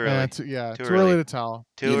 Too early to tell.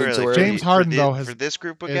 Too early. James Harden though for this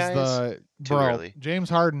group of guys, too early. James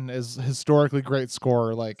Harden is historically great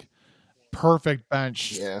scorer, like perfect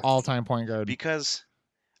bench, all-time point guard. Because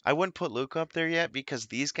I wouldn't put Luka up there yet because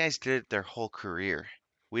these guys did it their whole career.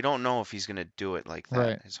 We don't know if he's gonna do it like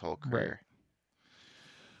that his whole career.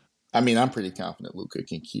 Right. I mean, I'm pretty confident Luka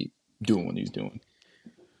can keep doing what he's doing.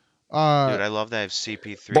 Dude, I love that I have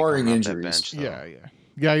CP3 barring injuries. That bench,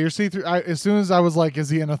 yeah. You're see-through. As soon as I was like, "Is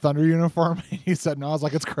he in a Thunder uniform?" He said, "No." I was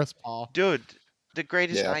like, "It's Chris Paul." Dude, the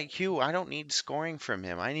greatest IQ. I don't need scoring from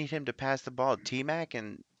him. I need him to pass the ball. T-Mac.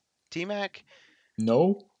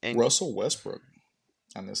 No, Russell Westbrook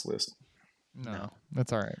on this list. No,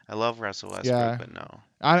 that's all right. I love Russell Westbrook, but no.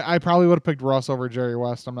 I probably would have picked Russ over Jerry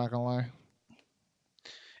West. I'm not gonna lie.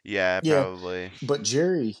 Yeah, probably. But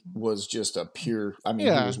Jerry was just a pure. I mean,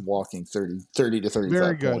 he was walking 30 to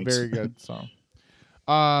 35 points. Very good.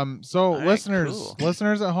 So,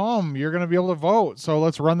 listeners at home, you're gonna be able to vote. So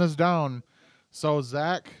let's run this down. So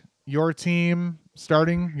Zach, your team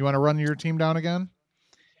starting. You want to run your team down again?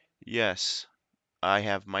 Yes, I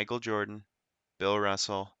have Michael Jordan, Bill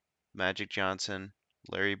Russell, Magic Johnson,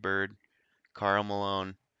 Larry Bird, Karl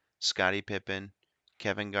Malone, Scottie Pippen,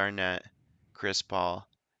 Kevin Garnett, Chris Paul,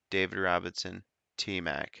 David Robinson,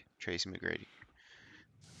 T-Mac, Tracy McGrady.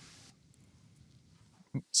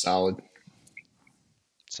 Solid.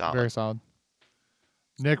 Solid. Very solid.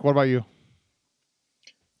 Nick, what about you?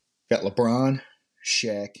 Got LeBron,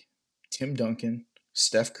 Shaq, Tim Duncan,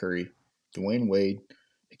 Steph Curry, Dwayne Wade,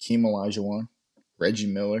 Hakeem Olajuwon,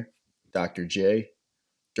 Reggie Miller, Dr. J,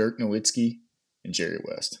 Dirk Nowitzki, and Jerry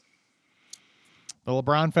West. The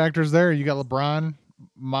LeBron factor's there. You got LeBron,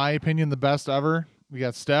 my opinion, the best ever. We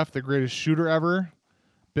got Steph, the greatest shooter ever.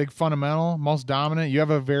 Big fundamental, most dominant. You have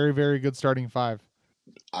a very, very good starting five.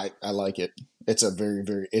 I like it. It's a very,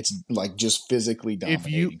 very, it's like just physically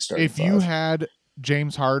dominating starting If five. you had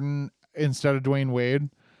James Harden instead of Dwayne Wade,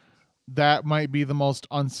 that might be the most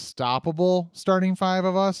unstoppable starting five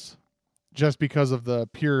of us, just because of the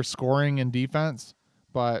pure scoring and defense.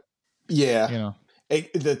 But yeah,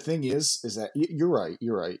 the thing is that you're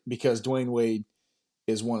right because Dwayne Wade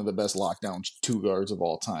is one of the best lockdown two guards of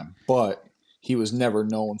all time, but he was never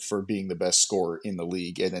known for being the best scorer in the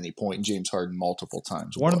league at any point. James Harden multiple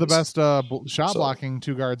times. One of the best shot blocking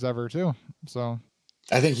two guards ever too. So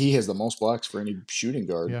I think he has the most blocks for any shooting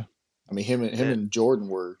guard. Yeah. I mean, him and Jordan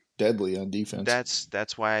were deadly on defense.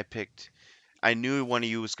 That's why I picked. I knew one of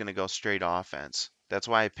you was going to go straight offense. That's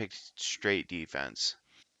why I picked straight defense.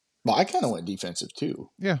 Well, I kind of went defensive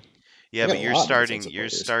too. Yeah. Yeah, but your starting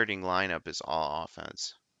lineup is all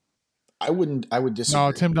offense. I would disagree.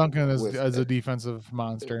 No, Tim Duncan is a defensive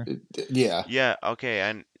monster. Yeah. Yeah.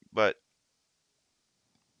 Okay. But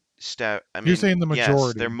Steph. I mean, you're saying the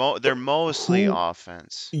majority. Yes, they're mostly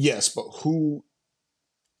offense. Yes, but who?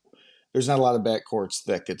 There's not a lot of backcourts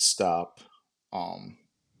that could stop.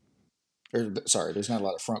 There's not a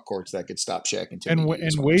lot of front courts that could stop Shaq and Tim.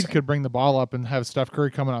 And Wade could bring the ball up and have Steph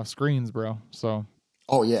Curry coming off screens, bro. So.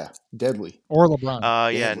 Oh yeah, deadly. Or LeBron.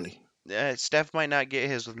 Deadly. Yeah. Steph might not get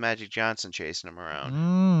his with Magic Johnson chasing him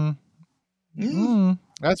around.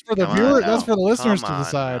 That's for the viewer. That's for the listeners to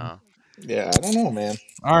decide. Now. Yeah, I don't know, man.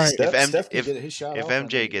 All right. Steph can get his shot if off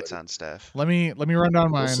MJ gets on Steph, let me run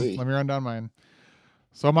down mine. Let me run down mine.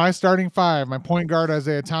 So my starting five: my point guard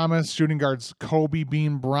Isaiah Thomas, shooting guards Kobe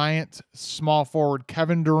Bean Bryant, small forward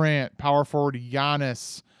Kevin Durant, power forward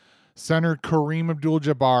Giannis, center Kareem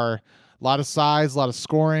Abdul-Jabbar. A lot of size, a lot of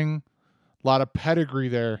scoring, a lot of pedigree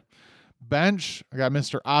there. Bench, I got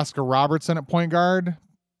Mr. Oscar Robertson at point guard.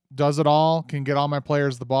 Does it all, can get all my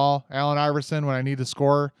players the ball. Allen Iverson, when I need to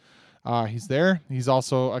score, he's there. He's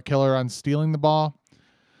also a killer on stealing the ball.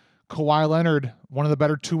 Kawhi Leonard, one of the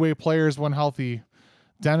better two-way players when healthy.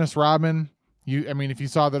 Dennis Rodman, if you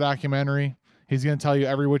saw the documentary, he's going to tell you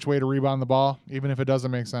every which way to rebound the ball, even if it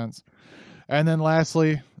doesn't make sense. And then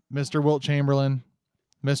lastly, Mr. Wilt Chamberlain,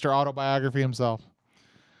 Mr. Autobiography himself.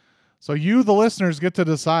 So you, the listeners, get to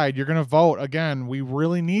decide. You're going to vote. Again, we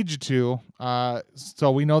really need you to,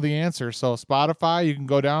 so we know the answer. So Spotify, you can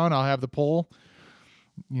go down. I'll have the poll.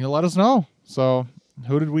 Let us know. So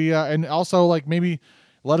who did we, and also maybe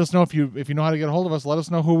let us know if you know how to get a hold of us. Let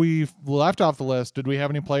us know who we left off the list. Did we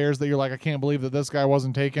have any players that you're like, I can't believe that this guy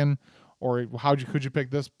wasn't taken? Or could you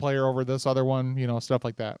pick this player over this other one? Stuff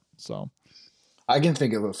like that. So I can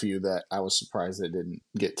think of a few that I was surprised that didn't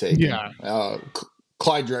get taken. Yeah.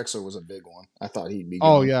 Clyde Drexler was a big one. I thought he'd be good.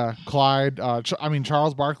 Oh, yeah. Clyde.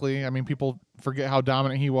 Charles Barkley. People forget how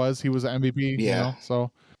dominant he was. He was an MVP. Yeah.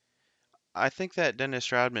 So I think that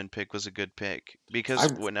Dennis Rodman pick was a good pick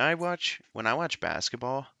because when I watch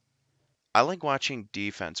basketball, I like watching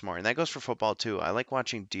defense more, and that goes for football too. I like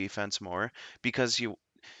watching defense more because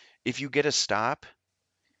if you get a stop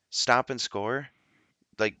and score,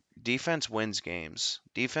 defense wins games.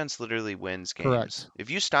 Defense literally wins games. Correct.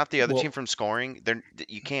 If you stop the other team from scoring,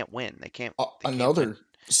 you can't win. They can't. Another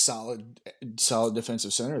solid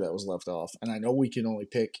defensive center that was left off, and I know we can only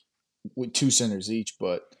pick with two centers each,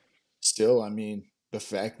 but still, the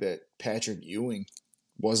fact that Patrick Ewing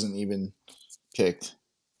wasn't even picked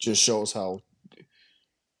just shows how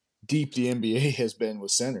deep the NBA has been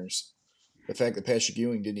with centers. The fact that Patrick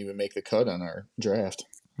Ewing didn't even make the cut on our draft.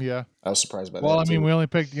 Yeah. I was surprised by that. Well, we only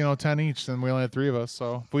picked, 10 each, and we only had 3 of us.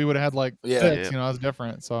 So if we would have had 6, that's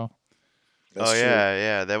different. So. That's true.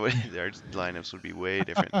 Yeah. That would our lineups would be way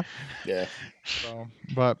different. Yeah. So,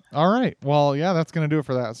 but all right. Well, yeah, that's gonna do it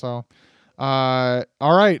for that. So, all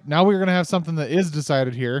right. Now we're gonna have something that is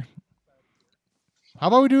decided here. How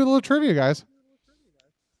about we do a little trivia, guys?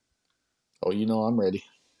 Oh, I'm ready.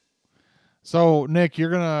 So, Nick,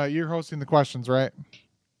 you're hosting the questions, right?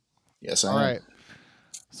 Yes, I am. All right.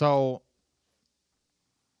 So,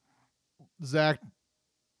 Zach,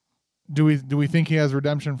 do we think he has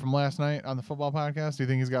redemption from last night on the football podcast? Do you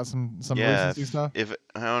think he's got some recency stuff? If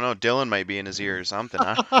I don't know, Dylan might be in his ear or something.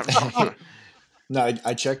 No,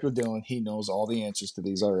 I checked with Dylan. He knows all the answers to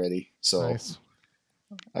these already. So nice.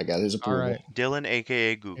 I got his approval. All right. Dylan,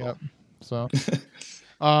 aka Google. Yep. So,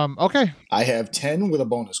 okay. I have 10 with a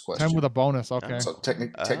bonus 10 question. with a bonus. Okay. So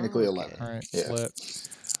technically okay. 11. All right. Yeah. Split.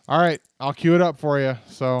 All right. I'll cue it up for you.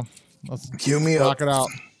 So let's Cue me rock up. it out.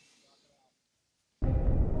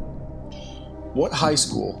 What high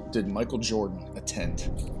school did Michael Jordan attend?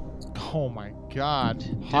 Oh my God.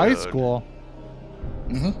 High Dude. school.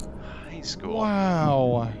 Mm-hmm. High school.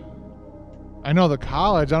 Wow. I know the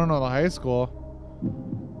college. I don't know the high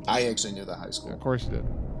school. I actually knew the high Of school. course you did.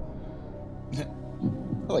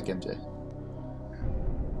 I like MJ.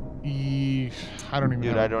 I don't even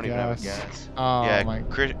Dude, have I don't a even have a guess. guess. Oh yeah, my.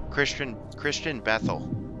 Christian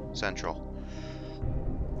Bethel Central.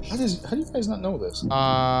 How do you guys not know this?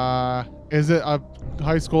 Is it a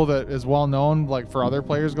high school that is well known, like for other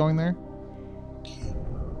players going there?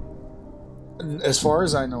 As far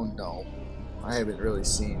as I know, no. I haven't really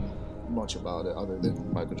seen much about it other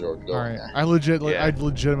than Michael Jordan going All right. there. I Yeah.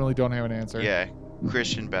 legitimately don't have an answer. Yeah,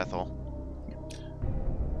 Christian Bethel.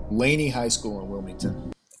 Laney High School in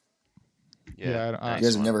Wilmington. Yeah, nice You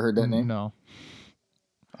guys have one. never heard that name? No.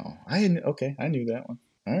 Oh, I knew that one.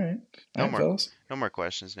 All right. No All right, more. fellas. No more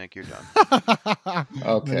questions, Nick. You're done.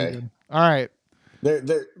 Okay. Very good. All right.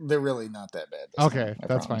 They're really not that bad. this Okay, time, I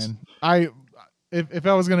that's promise. fine. If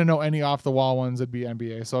I was gonna know any off the wall ones, it'd be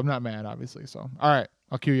NBA. So I'm not mad, obviously. So all right,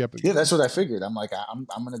 I'll cue you up. Yeah, that's what I figured. I'm like, I'm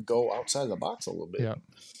gonna go outside the box a little bit. Yeah.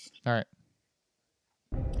 All right.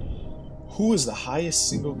 Who is the highest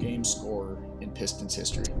single game scorer in Pistons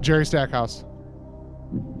history? Jerry Stackhouse.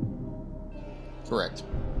 Correct.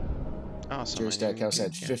 Oh, so Jerry Stackhouse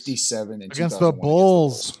had 57 in Against the 2001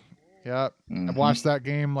 Bulls. Yep. Mhm. I've watched that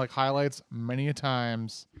game like highlights many a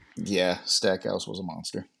times. Yeah, Stackhouse was a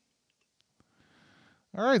monster.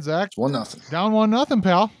 All right, Zach. It's 1-0. Down 1-0,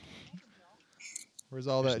 pal. Where's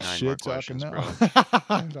all There's that 9 shit more talking questions, now?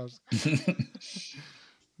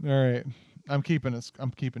 All right. I'm keeping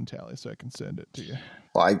tally so I can send it to you.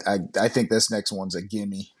 Well, I think this next one's a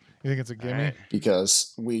gimme You think it's a gimme? Alright.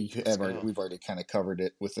 because we've go. already kind of covered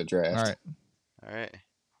it with the draft. All right. All right.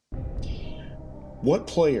 What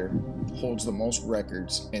player holds the most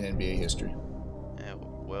records in NBA history?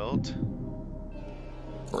 Wilt.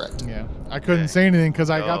 Correct. Yeah. I couldn't Okay. say anything because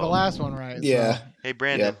I got the Go. last one right. Yeah. So Hey,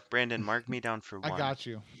 Brandon. Yep. Brandon, mark me down for one. I got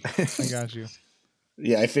you. I got you.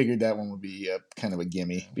 Yeah, I figured that one would be kind of a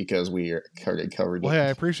gimme because we already covered Well, it. hey, I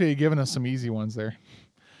appreciate you giving us some easy ones there.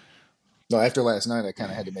 No, after last night, I kind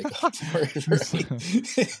of had to make up for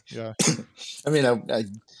it. Yeah. I mean,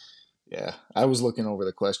 I was looking over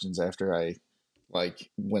the questions after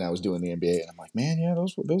when I was doing the NBA, and I'm like, man, yeah,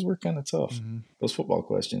 those were kind of tough. Mm-hmm. Those football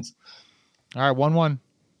questions. All right, 1-1.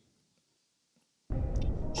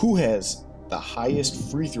 Who has the highest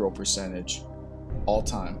free throw percentage all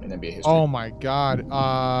time in NBA history? Oh my God.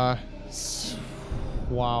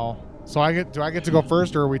 Wow. So do I get to go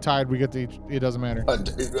first, or are we tied? We get to each. It doesn't matter.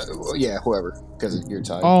 Yeah, whoever, because you're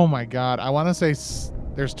tied. Oh my God. I want to say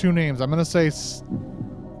there's two names. I'm gonna say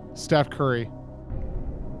Steph Curry.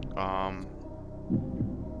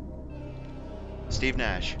 Steve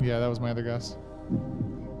Nash. Yeah, that was my other guess.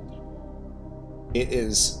 It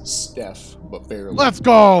is Steph, but barely. Let's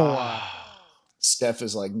go. Steph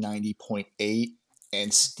is like 90.8,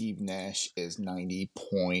 and Steve Nash is 90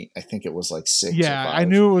 point. I think it was like 6. Yeah, or 5. I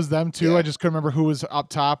knew it was them too. Yeah. I just couldn't remember who was up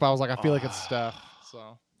top. I was like, I feel like it's Steph.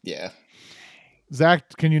 So Yeah.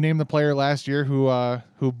 Zach, can you name the player last year who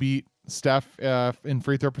beat Steph in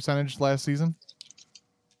free throw percentage last season?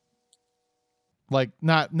 Like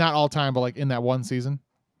not all time, but like in that one season.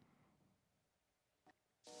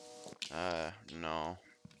 No.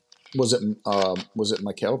 Was it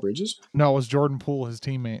Mikal Bridges? No, it was Jordan Poole, his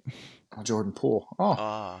teammate. Oh, Jordan Poole.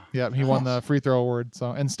 Oh, Yeah, he won the free throw award.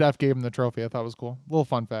 So, and Steph gave him the trophy. I thought it was cool. Little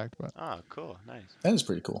fun fact, but Cool. Nice. that is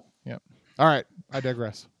pretty cool. yep. All right, I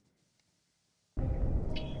digress.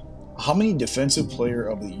 How many Defensive Player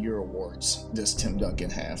of the Year awards does Tim Duncan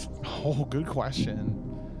have? Oh, good question.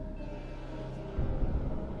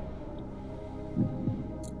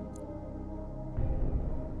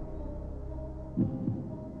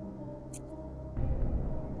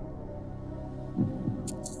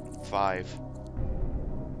 Five.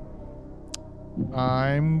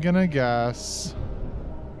 I'm gonna guess.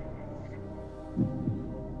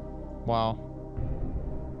 Wow.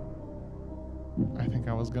 I think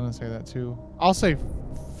I was gonna say that too. I'll say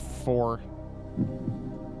 4.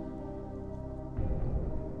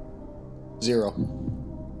 0.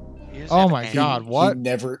 He doesn't Oh have my any- God, what?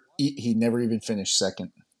 He never even finished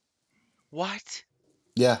second. What?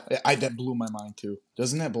 Yeah, that blew my mind too.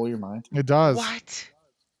 Doesn't that blow your mind? It does. What?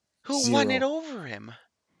 Who 0. won it over him?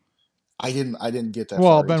 I didn't get that.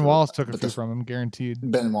 Well, far Ben into Wallace it, took a but few from him, guaranteed.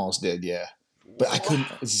 Ben Wallace did, yeah. But I couldn't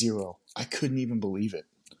zero. I couldn't even believe it.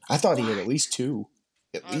 I thought he had at least two.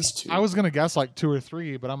 At least two. I was gonna guess like 2 or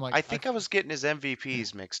 3, but I'm like, I think I was getting his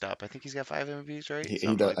MVPs mixed up. I think he's got 5 MVPs, right? He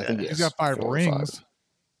Something does, like I think that. he's yes, got 5 4 or rings. 5.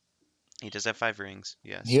 He does have 5 rings.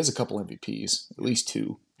 Yes. He has a couple MVPs, at least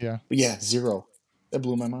 2. Yeah. But yeah, 0. That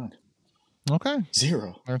blew my mind. Okay.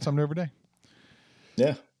 0. Learn something every day.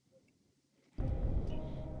 Yeah.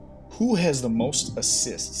 Who has the most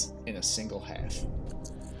assists in a single half?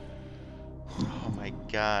 Oh my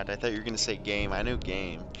god! I thought you were gonna say game. I knew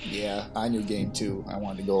game. Yeah, I knew game too. I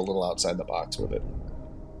wanted to go a little outside the box with it.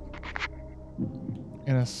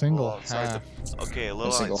 In a single outside half. Okay, a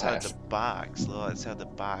little single outside half. the box. A little outside the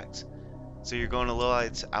box. So you're going a little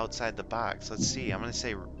outside the box. Let's see. I'm gonna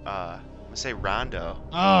say Rondo.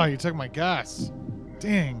 Oh, you took my guess.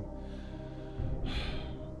 Dang.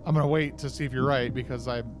 I'm gonna wait to see if you're right because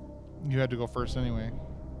you had to go first anyway.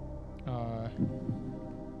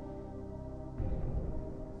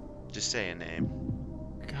 Just say a name.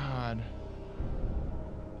 God.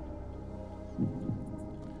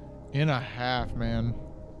 In a half, man.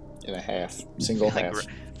 In a half. Single half.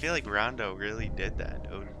 I feel like Rondo really did that,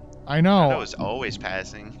 dude. I know. Rondo was always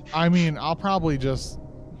passing. I mean, I'll probably just.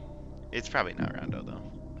 It's probably not Rondo though.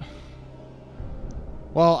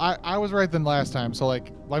 Well, I was right then last time, so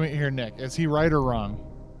like, let me hear Nick. Is he right or wrong?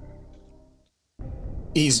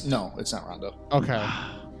 No, it's not Rondo. Okay.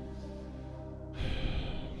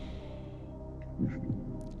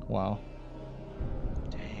 Wow.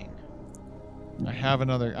 Dang. I have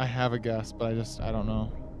a guess, but I don't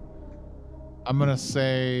know. I'm gonna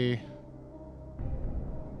say.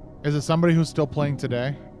 Is it somebody who's still playing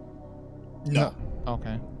today? No.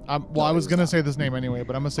 Okay. No, I was it was gonna not. say this name anyway,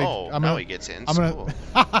 but I'm gonna say. Oh, I'm now gonna, he gets in. I'm School.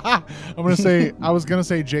 gonna. I'm gonna say. I was gonna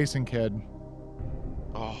say Jason Kidd.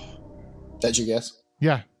 Oh, That's your guess?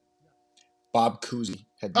 Yeah. Bob Cousy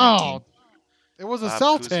had 19. Oh, it was a Bob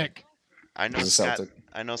Celtic. I know He's a Scott. Celtic.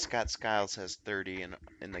 I know Scott Skiles has 30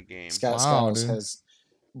 in the game. Scott Wow, Skiles dude. has.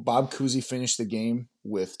 Bob Cousy finished the game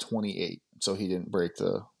with 28, so he didn't break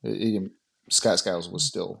the. He didn't. Scott Skiles was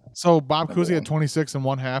still. So Bob Number Cousy had one. 26 in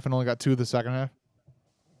one half and only got 2 the second half.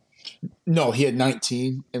 No, he had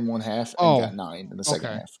 19 in one half and Oh, got 9 in the second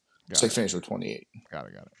okay. half. Got So he it. finished with 28. Got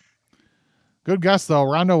it. Good guess though.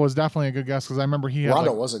 Rondo was definitely a good guess because I remember he had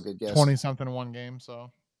Rondo like was a good guess. 20 something in one game.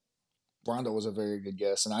 So Rondo was a very good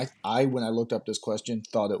guess, and I when I looked up this question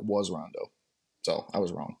thought it was Rondo, so I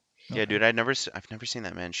was wrong. Yeah, dude. I've never seen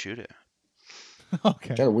that man shoot it.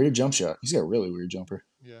 okay. Got a weird jump shot. He's got a really weird jumper.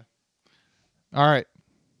 Yeah. All right.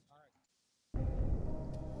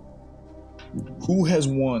 Who has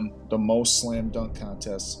won the most slam dunk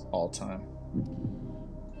contests all time?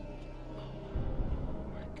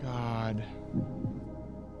 God.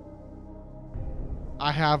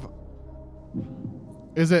 I have.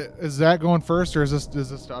 Is that going first or is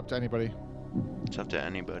this up to anybody? It's up to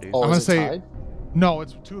anybody. Oh, I'm is gonna it say- tied? No,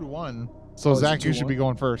 it's 2-1. So Oh, is it Zach, you should 2-1? be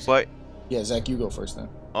going first. But Yeah, Zach, you go first then.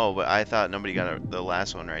 but I thought nobody got the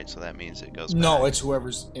last one right, so that means it goes. No, back. it's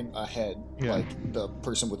whoever's ahead. Yeah. Like the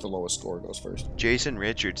person with the lowest score goes first. Jason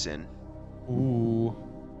Richardson. Ooh.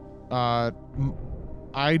 I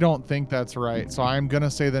don't think that's right. So I'm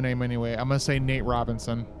gonna say the name anyway. I'm gonna say Nate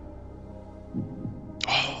Robinson.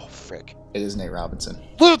 Oh, frick. It is Nate Robinson.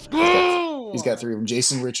 Let's go. He's got 3 of them.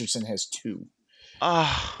 Jason Richardson has 2,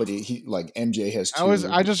 Ah, but he like MJ has 2.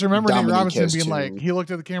 I just remember Dominique Nate Robinson has being 2. like, he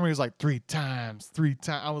looked at the camera, he was like 3 times.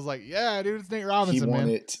 I was like, yeah, dude, it's Nate He Robinson, won man.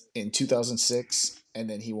 it in 2006, and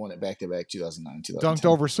then he won it back to back 2009, 2010. Dunked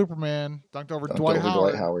over Superman. Dunked over Dunked Dwight over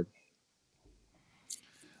Howard. Dwight Howard.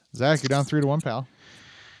 Zach, you're down 3-1, pal.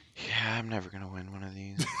 yeah. I'm never gonna win one of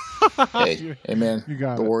these. Hey, hey man, You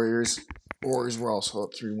got the it. Warriors were also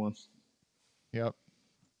up 3-1. Yep.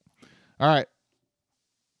 All right.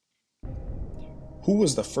 Who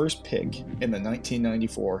was the first pick in the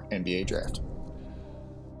 1994 NBA draft?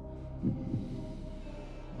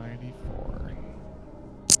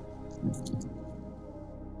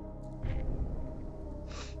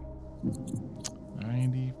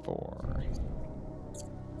 94.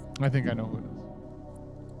 I think I know who it is.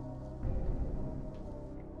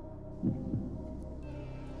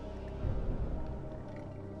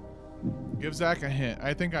 Give Zach a hint.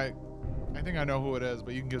 I think I know who it is,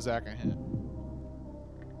 but you can give Zach a hint.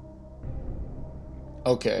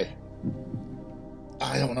 Okay.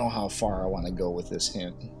 I don't know how far I want to go with this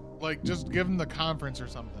hint. Like, just give him the conference or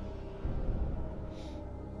something.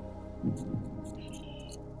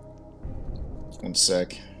 One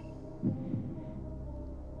sec.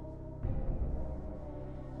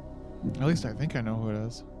 At least I think I know who it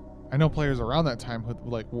is. I know players around that time who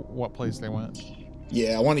like what place they went.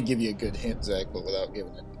 Yeah, I want to give you a good hint, Zach, but without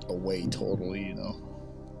giving it away totally, you know.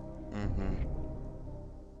 Mm-hmm.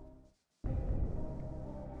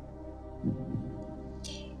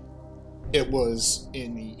 It was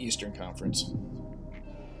in the Eastern Conference.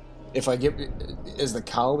 If I give, is the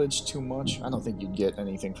college too much? I don't think you'd get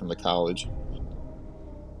anything from the college.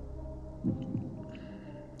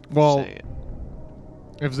 Well,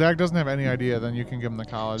 if Zach doesn't have any idea, then you can give him the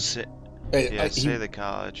college. Say He the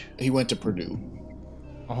college. He went to Purdue.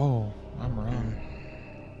 Oh, I'm wrong.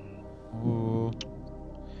 Ooh.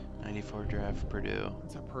 94 draft, Purdue.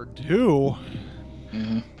 It's a Purdue.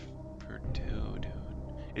 Mm-hmm. Purdue, dude.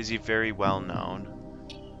 Is he very well known?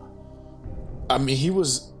 I mean, he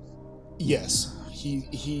was. Yes,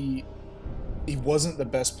 he wasn't the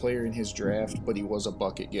best player in his draft, but he was a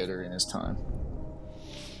bucket getter in his time.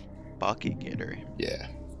 Bucket getter. Yeah.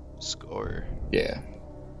 Scorer. Yeah.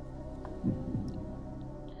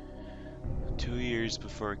 2 years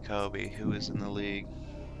before Kobe, who was in the league.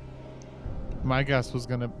 My guess was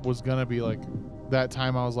gonna be like that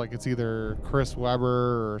time. I was like, it's either Chris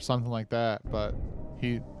Webber or something like that, but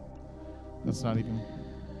that's not even.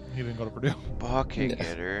 He didn't go to Purdue. Bucket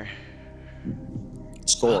getter.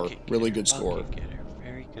 Score. Bucket Really getter, good score. Bucket getter.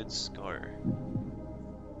 Very good scorer.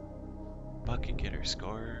 Bucket getter,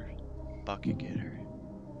 scorer. Bucket getter.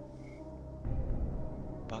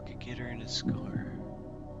 Bucket getter and a scorer.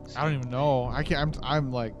 I don't even know. I can't.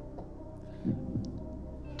 I'm like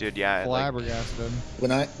Dude, yeah. flabbergasted.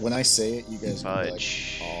 When I say it, you guys will be like,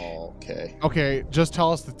 Fudge. oh, okay. Okay, just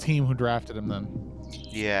tell us the team who drafted him then.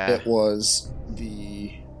 Yeah. It was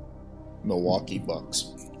the Milwaukee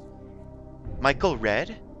Bucks. Michael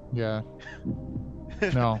Redd? Yeah.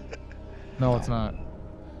 No, it's not.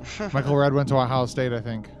 Michael Redd went to Ohio State, I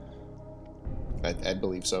think. I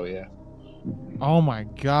believe so, yeah. Oh my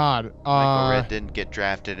God. Michael Redd didn't get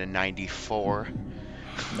drafted in '94.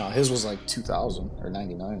 No, his was like 2000 or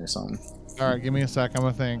 99 or something. All right, give me a sec. I'm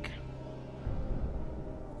gonna think.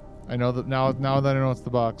 I know that now that I know it's the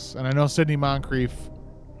Bucks, and I know Sidney Moncrief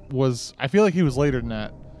was. I feel like he was later than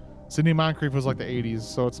that. Sidney Moncrief was like the '80s,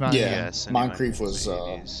 so it's not. Yeah, Yes, Moncrief was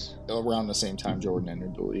around the same time Jordan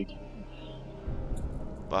entered the league.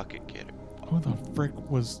 Bucket getter. Who the frick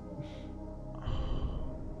was?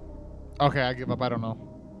 Okay, I give up. I don't know.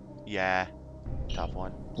 Yeah. Top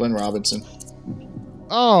one. Glenn Robinson.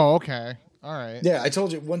 Oh, okay. All right. Yeah, I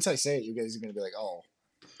told you, once I say it, you guys are going to be like, oh.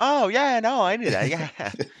 Oh, yeah, no, I knew that. Yeah.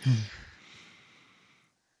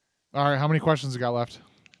 All right, how many questions you got left?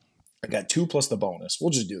 I got 2 plus the bonus.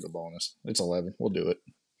 We'll just do the bonus. It's 11. We'll do it.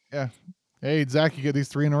 Yeah. Hey, Zach, you get these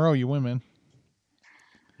 3 in a row, you win, man.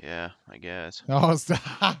 Yeah, I guess. Oh,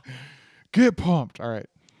 stop. Get pumped. All right.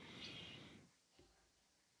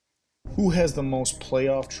 Who has the most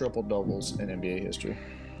playoff triple doubles in NBA history?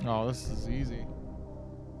 Oh, this is easy.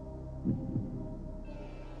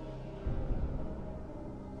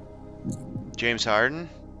 James Harden?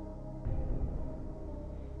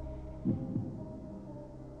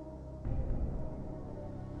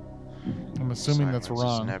 I'm assuming that's Silence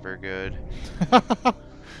wrong. is never good.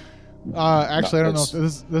 Actually, I don't know if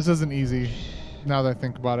this isn't easy now that I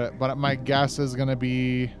think about it, but my guess is going to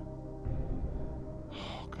be,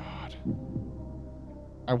 oh God,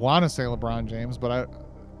 I want to say LeBron James, but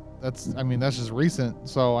that's just recent.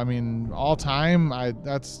 So, I mean, all time,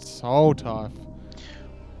 that's so tough.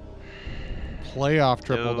 Playoff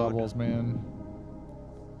triple doubles, man.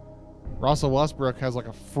 Russell Westbrook has like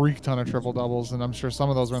a freak ton of triple doubles, and I'm sure some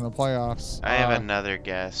of those are in the playoffs. I have another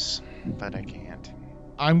guess, but I can't.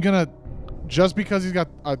 I'm gonna, just because he's got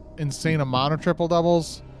an insane amount of triple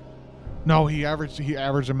doubles. No, he averaged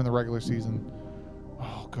them in the regular season.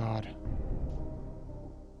 Oh God.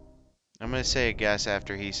 I'm gonna say a guess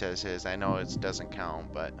after he says his. I know it doesn't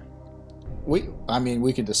count, but We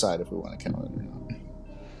could decide if we want to count it or not.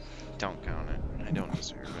 don't count it. I don't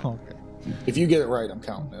deserve it. Okay. If you get it right, I'm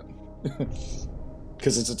counting it.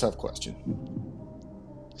 Because it's a tough question.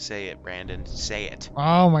 Say it, Brandon. Say it.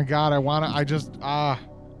 Oh my God, I've watched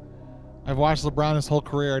LeBron his whole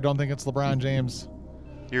career. I don't think it's LeBron James.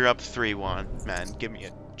 You're up 3-1, man. Give me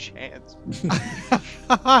a chance.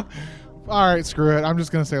 All right, screw it. I'm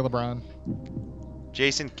just gonna say LeBron.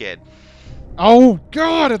 Jason Kidd. Oh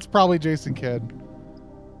God, it's probably Jason Kidd.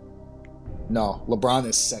 No, LeBron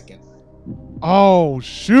is second. Oh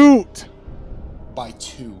shoot! By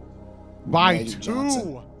 2. By Magic 2.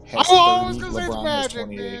 Johnson has I was 30, gonna say it's LeBron has Magic,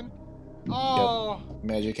 28. man. Oh, Yep.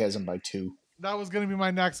 Magic has him by 2. that was gonna be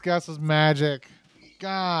my next guess. Was Magic?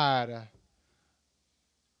 God.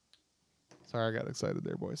 Sorry, I got excited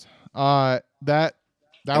there, boys. That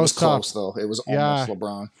was close tough. though. It was Yeah. almost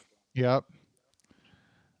LeBron. Yep.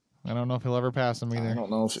 I don't know if he'll ever pass him either. I don't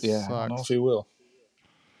know if he will.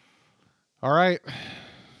 All right.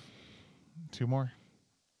 2 more.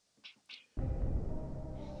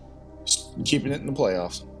 Keeping it in the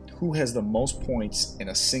playoffs. Who has the most points in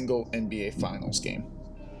a single NBA Finals game?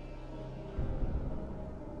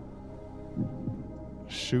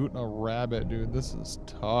 Shooting a rabbit, dude. This is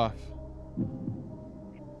tough.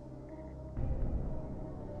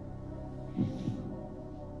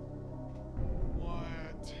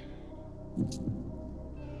 What?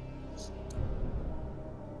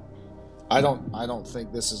 I don't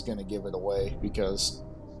think this is going to give it away because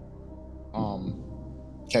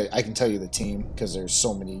okay, I can tell you the team because there's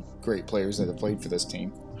so many great players that have played for this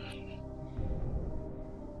team.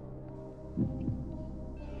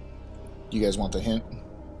 You guys want the hint?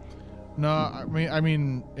 No, I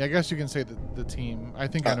mean, I guess you can say the team. I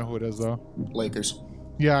think I know who it is, though. Lakers.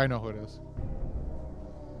 Yeah, I know who it is.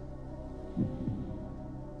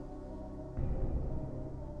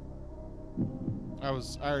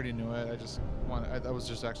 I already knew it. That was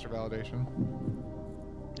just extra validation.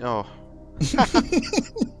 Oh.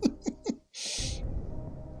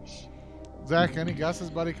 Zach, any guesses,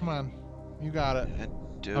 buddy? Come on. You got it.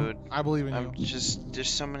 Dude. I believe in you. There's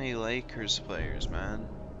so many Lakers players, man.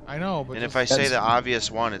 I know, but and if I say the obvious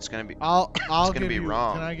one, it's gonna be I'll gonna be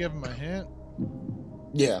wrong. Can I give him a hint?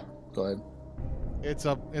 Yeah, go ahead. It's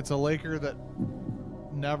a Laker that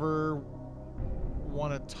never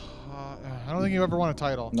won a I don't think he ever won a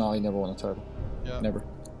title. No, he never won a title. Yeah. Never.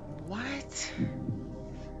 What?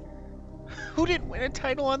 Who didn't win a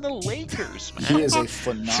title on the Lakers, man? He is a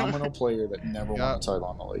phenomenal player that never won a title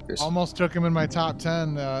on the Lakers. Almost took him in my top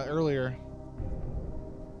 10 earlier.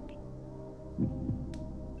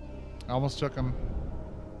 Almost took him.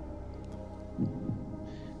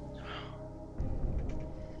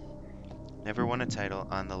 Never won a title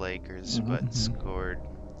on the Lakers, but scored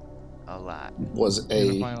a lot. Was in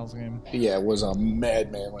the finals game. Yeah, was a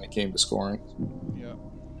madman when it came to scoring. Yeah.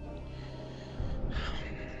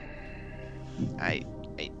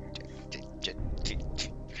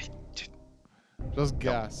 Just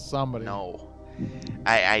guess. Somebody. No.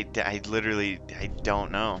 I literally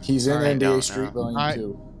don't know. He's in NBA Street Volume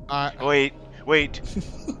 2. Wait.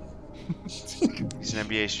 He's in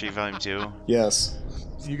NBA Street Volume 2? Yes.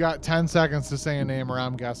 You got 10 seconds to say a name or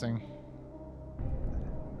I'm guessing.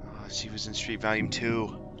 Oh, she was in Street Volume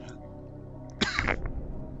 2.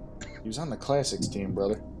 He was on the Classics team,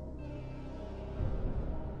 brother.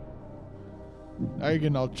 Now you're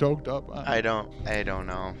getting all choked up. I don't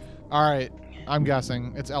know. All right. I'm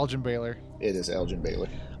guessing. It's Elgin Baylor. It is Elgin Baylor.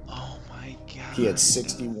 Oh my god. He had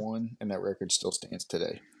 61, and that record still stands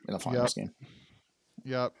today in a finals game.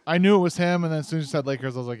 Yep. I knew it was him, and then as soon as you said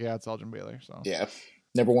Lakers, I was like, yeah, it's Elgin Baylor. So yeah.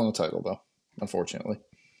 Never won a title, though, unfortunately.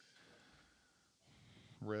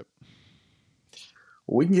 Rip.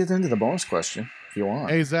 We can get into the bonus question if you want.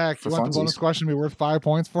 Hey, Zach, you want the bonus question to be worth 5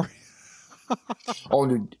 points for you? Oh,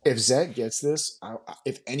 dude, if Zach gets this,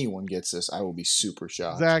 if anyone gets this, I will be super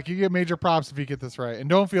shocked. Zach, you get major props if you get this right. And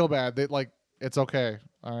don't feel bad. It's okay.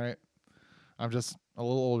 All right. I'm just a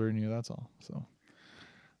little older than you, that's all. So,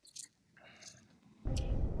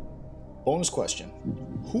 bonus question.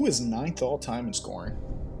 Who is 9th all-time in scoring?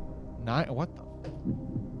 9? What the?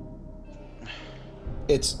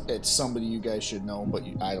 It's somebody you guys should know, but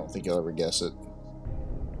I don't think you'll ever guess it.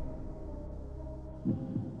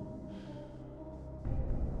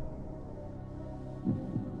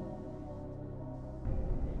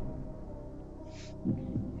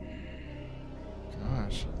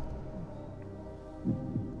 Gosh.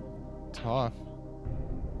 Tough.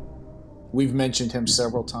 We've mentioned him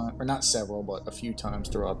several times, or not several, but a few times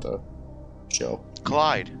throughout the show.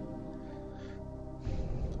 Clyde.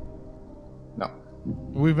 No.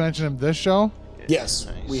 We've mentioned him this show? Yes,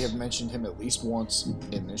 Nice. we have mentioned him at least once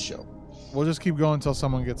in this show. We'll just keep going until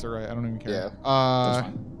someone gets it right. I don't even care. Yeah, that's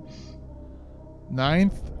fine.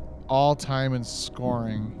 9th all-time in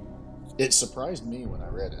scoring. It surprised me when I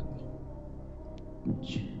read it.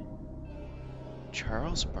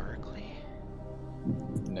 Charles Barkley.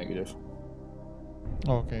 Negative.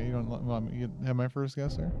 Oh, okay, you don't want me to have my first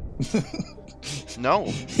guess there? No.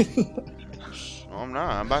 No, I'm not.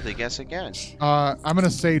 I'm about to guess again. I'm going to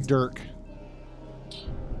say Dirk.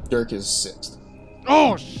 Dirk is 6th.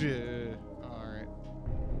 Oh, shit. All right.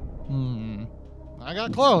 I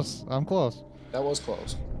got close. I'm close. That was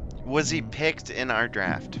close. Was he picked in our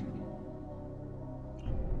draft?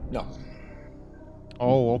 No.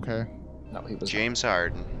 Oh, okay. No, he was James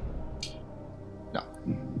Harden. not.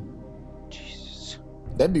 No. Jesus.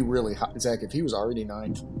 That'd be really hot. Zach, if he was already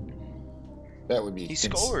 9th, That would be. He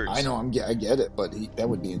scores. I know. I get it, but that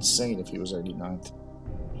would be insane if he was already 9th.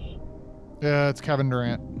 Yeah, it's Kevin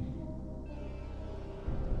Durant.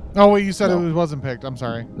 Oh wait, you said it wasn't picked. I'm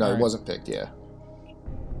sorry. No, it wasn't picked. Yeah.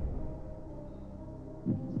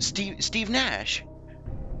 Steve Nash.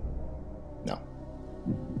 No.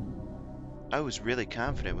 I was really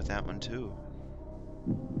confident with that one too.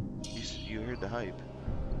 You heard the hype.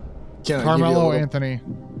 Carmelo Anthony.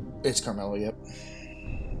 It's Carmelo. Yep.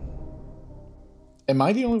 Am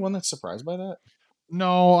I the only one that's surprised by that?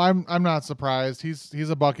 No, I'm not surprised. He's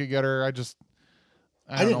a bucket getter. I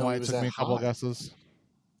don't know why it took me a couple of guesses.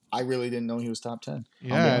 I really didn't know he was top 10.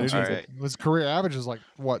 Yeah, dude, his career average is like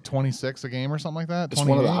what, 26 a game or something like that. It's 28?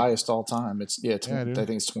 One of the highest all time. It's I think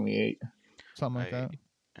it's 28, something like that.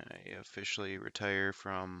 I officially retire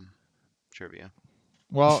from trivia.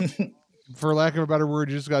 Well, for lack of a better word,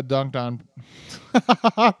 you just got dunked on.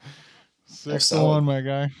 6-1, my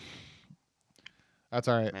guy. That's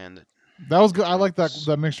all right. Man, that was good. I like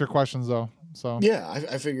that mixture of questions though. So yeah,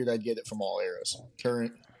 I figured I'd get it from all eras,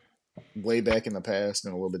 current, way back in the past,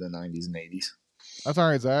 and a little bit of 90s and 80s. That's all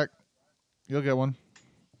right, Zach. You'll get one.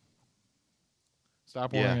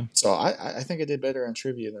 Stop worrying. So I think I did better on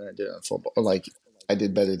trivia than I did on football. Like I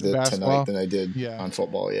did better tonight than I did on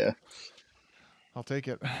football. Yeah. I'll take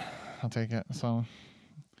it. So,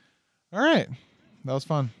 all right, that was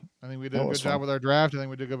fun. I think we did a good job with our draft. I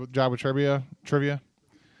think we did a good job with trivia.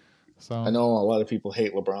 So I know a lot of people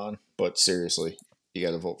hate LeBron, but seriously, you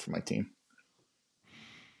got to vote for my team.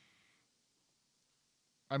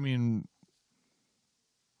 I mean,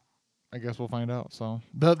 I guess we'll find out. So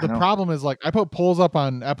the problem is, like, I put polls up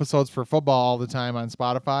on episodes for football all the time on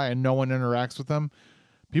Spotify, and no one interacts with them.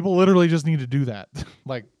 People literally just need to do that.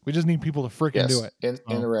 Like, we just need people to freaking do it.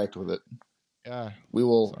 Interact with it. Yeah. We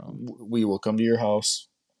will come to your house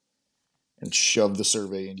and shove the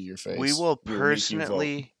survey into your face. We will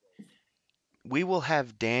personally. We will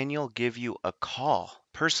have Daniel give you a call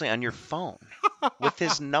personally on your phone with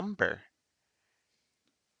his number.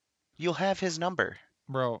 You'll have his number,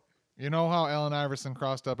 bro. You know how Allen Iverson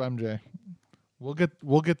crossed up MJ? We'll get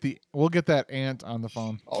that ant on the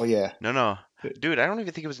phone. Oh yeah. No, dude. I don't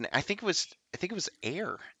even think it was. I think it was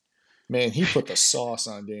air. Man, he put the sauce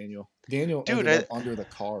on Daniel. Daniel ended up under the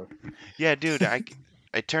car. Yeah, dude. I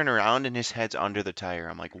turn around and his head's under the tire.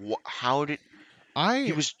 I'm like, what? How did?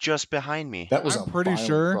 He was just behind me. That was I'm pretty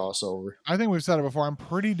sure crossover. I think we've said it before. I'm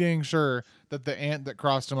pretty dang sure that the ant that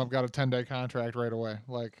crossed him up got a 10-day contract right away.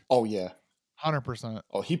 Like, oh yeah, 100%.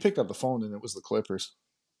 Oh, he picked up the phone and it was the Clippers.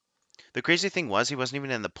 The crazy thing was he wasn't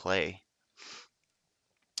even in the play.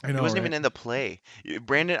 I know, he wasn't even in the play.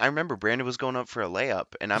 I remember Brandon was going up for a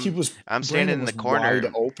layup, and I'm standing in the corner,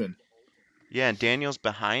 wide open. Yeah, and Daniel's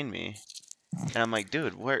behind me. And I'm like,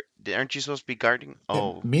 dude, where aren't you supposed to be guarding?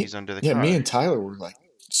 He's under the car. Yeah, me and Tyler were like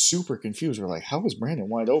super confused. We're like, how is Brandon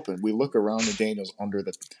wide open? We look around and Daniel's under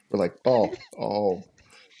the. We're like, oh,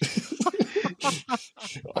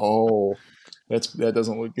 that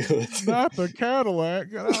doesn't look good. Not the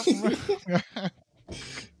Cadillac. Get off my...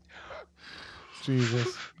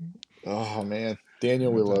 Jesus. Oh man,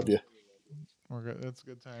 Daniel, we love you. We're good. It's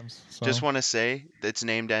good times. So. Just want to say it's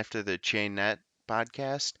named after the Chain Net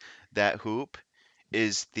podcast. That hoop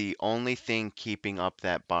is the only thing keeping up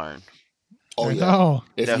that barn. Oh yeah.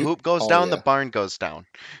 If the hoop goes down, the barn goes down.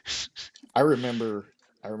 I remember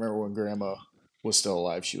when Grandma was still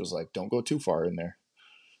alive. She was like, "Don't go too far in there."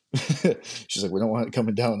 She's like, "We don't want it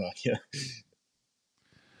coming down on you."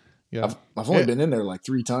 Yeah, I've only been in there like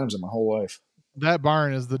 3 times in my whole life. That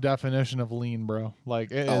barn is the definition of lean, bro.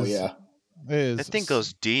 Like it is. Oh yeah. It is. That thing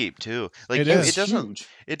goes deep too. Like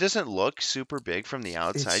it doesn't look super big from the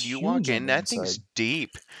outside. You walk in, that thing's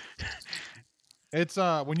deep. It's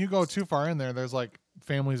when you go too far in there, there's like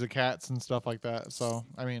families of cats and stuff like that. So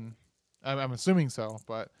I mean, I'm assuming so,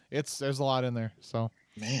 but there's a lot in there. So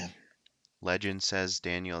man, legend says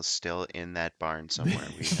Daniel's still in that barn somewhere.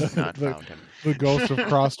 We have not found him. The ghost have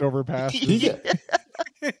crossed over past. Yeah.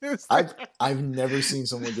 I've never seen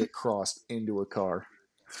someone get crossed into a car.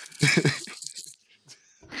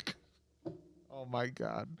 Oh my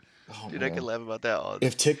god. Oh, dude, man. I could laugh about that all day.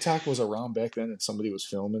 If TikTok was around back then and somebody was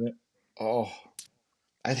filming it,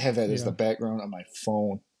 I'd have that as the background on my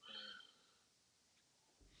phone.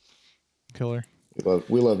 Killer.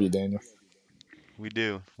 We love you, Daniel. We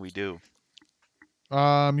do. You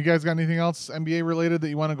guys got anything else NBA related that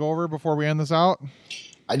you want to go over before we end this out?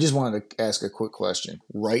 I just wanted to ask a quick question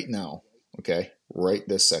right now. Okay, right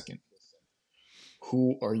this second.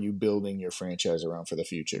 Who are you building your franchise around for the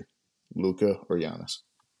future, Luka or Giannis?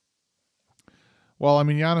 Well, I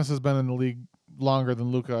mean, Giannis has been in the league longer than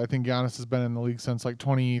Luka. I think Giannis has been in the league since like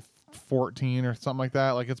 2013 14 or something like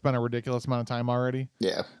that. Like it's been a ridiculous amount of time already.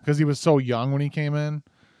 Yeah, because he was so young when he came in.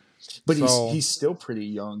 but he's still pretty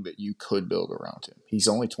young that you could build around him. He's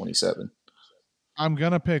only 27. I'm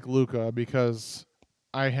gonna pick Luka because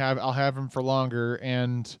I'll have him for longer,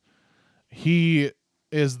 and he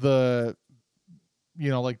is the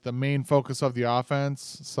like the main focus of the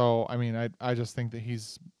offense. So I mean, I just think that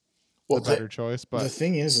he's the better choice. But the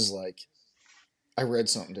thing is like I read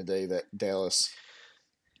something today that Dallas,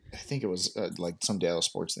 I think it was like some Dallas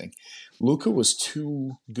sports thing. Luka was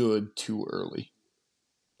too good too early.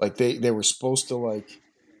 Like they were supposed to like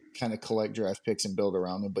kind of collect draft picks and build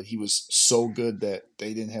around him, but he was so good that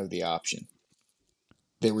they didn't have the option.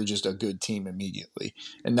 They were just a good team immediately.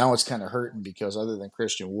 And now it's kind of hurting because other than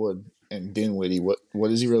Christian Wood and Dinwiddie, what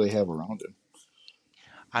does he really have around him?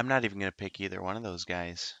 I'm not even going to pick either one of those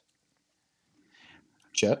guys.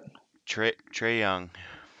 Chet? Trae Young.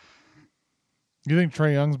 You think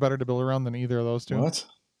Trae Young's better to build around than either of those two? What?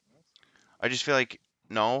 I just feel like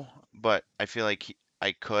no, but I feel like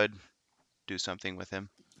I could do something with him.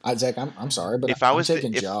 Zach, I'm sorry, but If I I'm was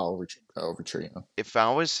taking Ja over Trae Young. If I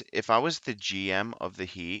was the GM of the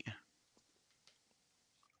Heat,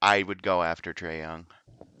 I would go after Trae Young.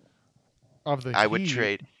 Of the I Heat? would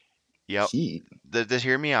trade. Yep. Heat?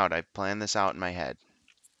 Hear me out. I planned this out in my head.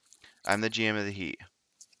 I'm the GM of the Heat.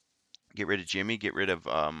 Get rid of Jimmy. Get rid of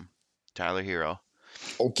Tyler Hero.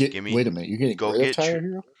 Oh, wait a minute. You're getting rid of Tyler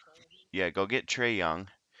Hero? Yeah, go get Trae Young.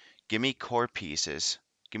 Give me core pieces.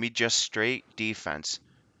 Give me just straight defense.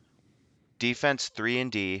 Defense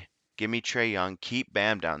 3-and-D. Give me Trae Young. Keep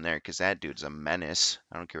Bam down there because that dude's a menace.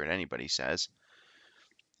 I don't care what anybody says.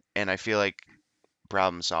 And I feel like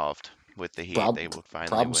problem solved with the Heat. They would finally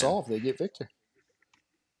problem win. Solved. They get Victor.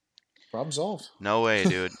 Problem solved. No way,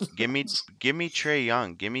 dude. Give me Trae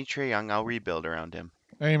Young. Give me Trae Young. I'll rebuild around him.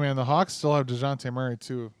 Hey man, the Hawks still have DeJounte Murray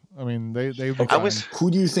too. I mean, they. Okay. Who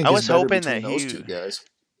do you think is better between those two guys?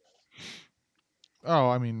 Oh,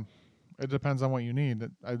 I mean, it depends on what you need.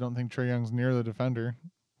 I don't think Trae Young's near the defender.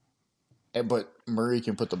 But Murray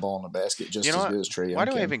can put the ball in the basket just as good as Trae Young. Why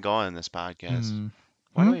do I even go on this podcast?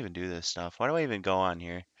 Why do I even do this stuff? Why do I even go on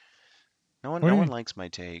here? No one likes my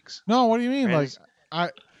takes. No, what do you mean? Like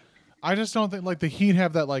I just don't think like the Heat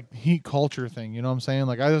have that like Heat culture thing. You know what I'm saying?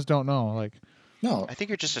 Like I just don't know. Like no, I think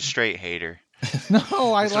you're just a straight hater. No,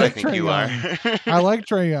 I like Trae Young. I like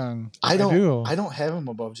Trae Young. I don't have him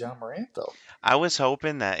above John Morant though. I was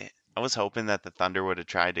hoping that the Thunder would have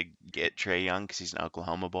tried to get Trae Young because he's an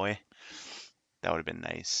Oklahoma boy. That would have been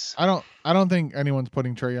nice. I don't think anyone's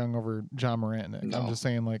putting Trae Young over John Morant, Nick. No. I'm just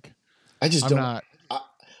saying like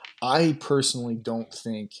I personally don't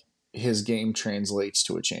think his game translates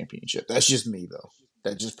to a championship. That's just me though.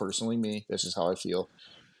 That's just personally me. That's just how I feel.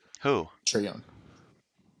 Who? Trae Young.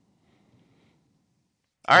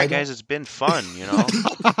 All right, guys, it's been fun, you know.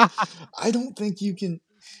 I don't think you can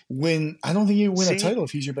win. I don't think you win a title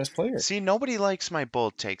if he's your best player. See, nobody likes my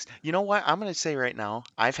bold takes. You know what? I'm going to say right now,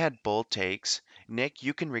 I've had bold takes. Nick,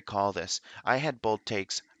 you can recall this. I had bold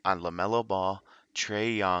takes on LaMelo Ball,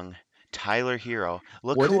 Trae Young, Tyler Hero.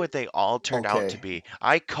 Look who they all turned out to be.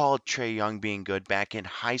 I called Trae Young being good back in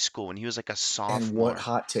high school when he was like a sophomore. And what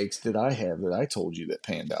hot takes did I have that I told you that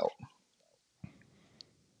panned out?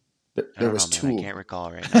 There was two. I can't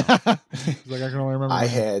recall right now. Like I can only remember.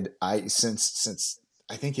 Since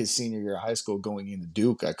I think his senior year of high school going into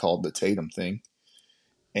Duke, I called the Tatum thing,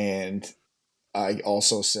 and I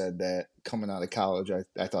also said that coming out of college,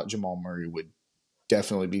 I thought Jamal Murray would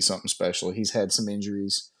definitely be something special. He's had some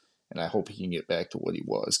injuries, and I hope he can get back to what he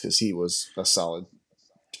was because he was a solid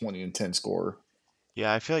 20 and 10 scorer.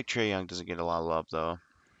 Yeah, I feel like Trae Young doesn't get a lot of love though.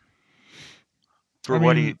 For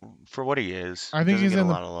what he is, I think he's in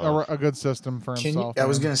a good system for himself. I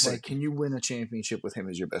was gonna say, can you win a championship with him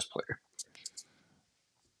as your best player?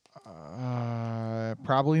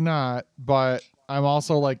 Probably not. But I'm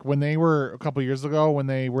also like when they were a couple years ago when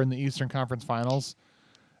they were in the Eastern Conference Finals,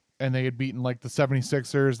 and they had beaten like the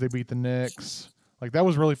 76ers, they beat the Knicks. Like that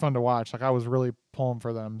was really fun to watch. Like I was really pulling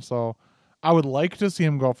for them. So I would like to see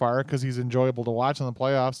him go far because he's enjoyable to watch in the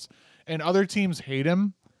playoffs. And other teams hate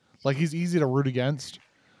him. Like he's easy to root against,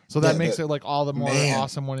 so that makes it like all the more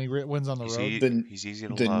awesome when he wins on the road. He's easy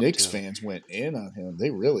to love. The Knicks fans went in on him;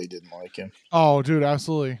 they really didn't like him. Oh, dude,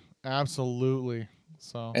 absolutely.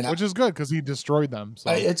 So, which is good because he destroyed them.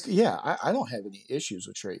 So I don't have any issues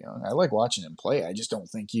with Trae Young. I like watching him play. I just don't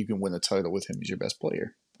think you can win a title with him as your best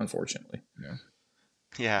player, unfortunately.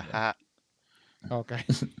 Yeah. Okay.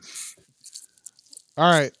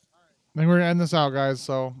 All right. I think we're gonna end this out, guys.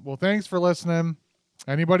 So, thanks for listening.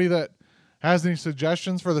 Anybody that has any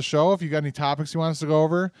suggestions for the show, if you got any topics you want us to go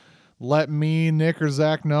over, let me, Nick, or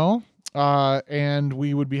Zach know. And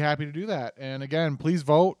we would be happy to do that. And again, please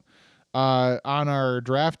vote on our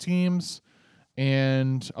draft teams.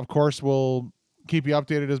 And of course, we'll keep you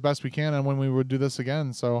updated as best we can on when we would do this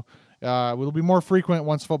again. So we'll be more frequent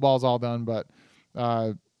once football's all done. But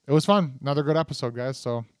it was fun. Another good episode, guys.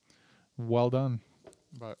 So well done.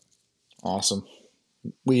 But awesome.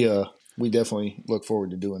 We definitely look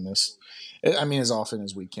forward to doing this. I mean, as often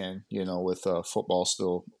as we can, with football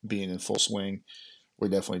still being in full swing, we're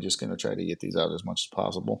definitely just going to try to get these out as much as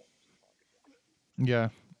possible. Yeah.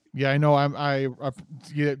 I know.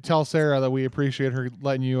 You tell Sarah that we appreciate her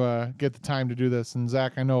letting you get the time to do this. And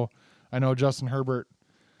Zach, I know Justin Herbert.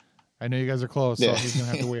 I know you guys are close, so he's gonna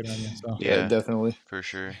have to wait on you. So yeah, definitely, for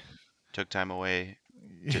sure. Took time away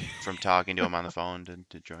from talking to him on the phone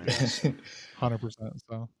to join us. 100%.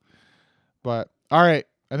 So, but all right,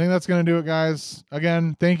 I think that's gonna do it, guys.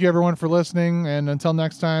 Again, thank you everyone for listening, and until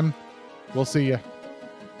next time, we'll see you.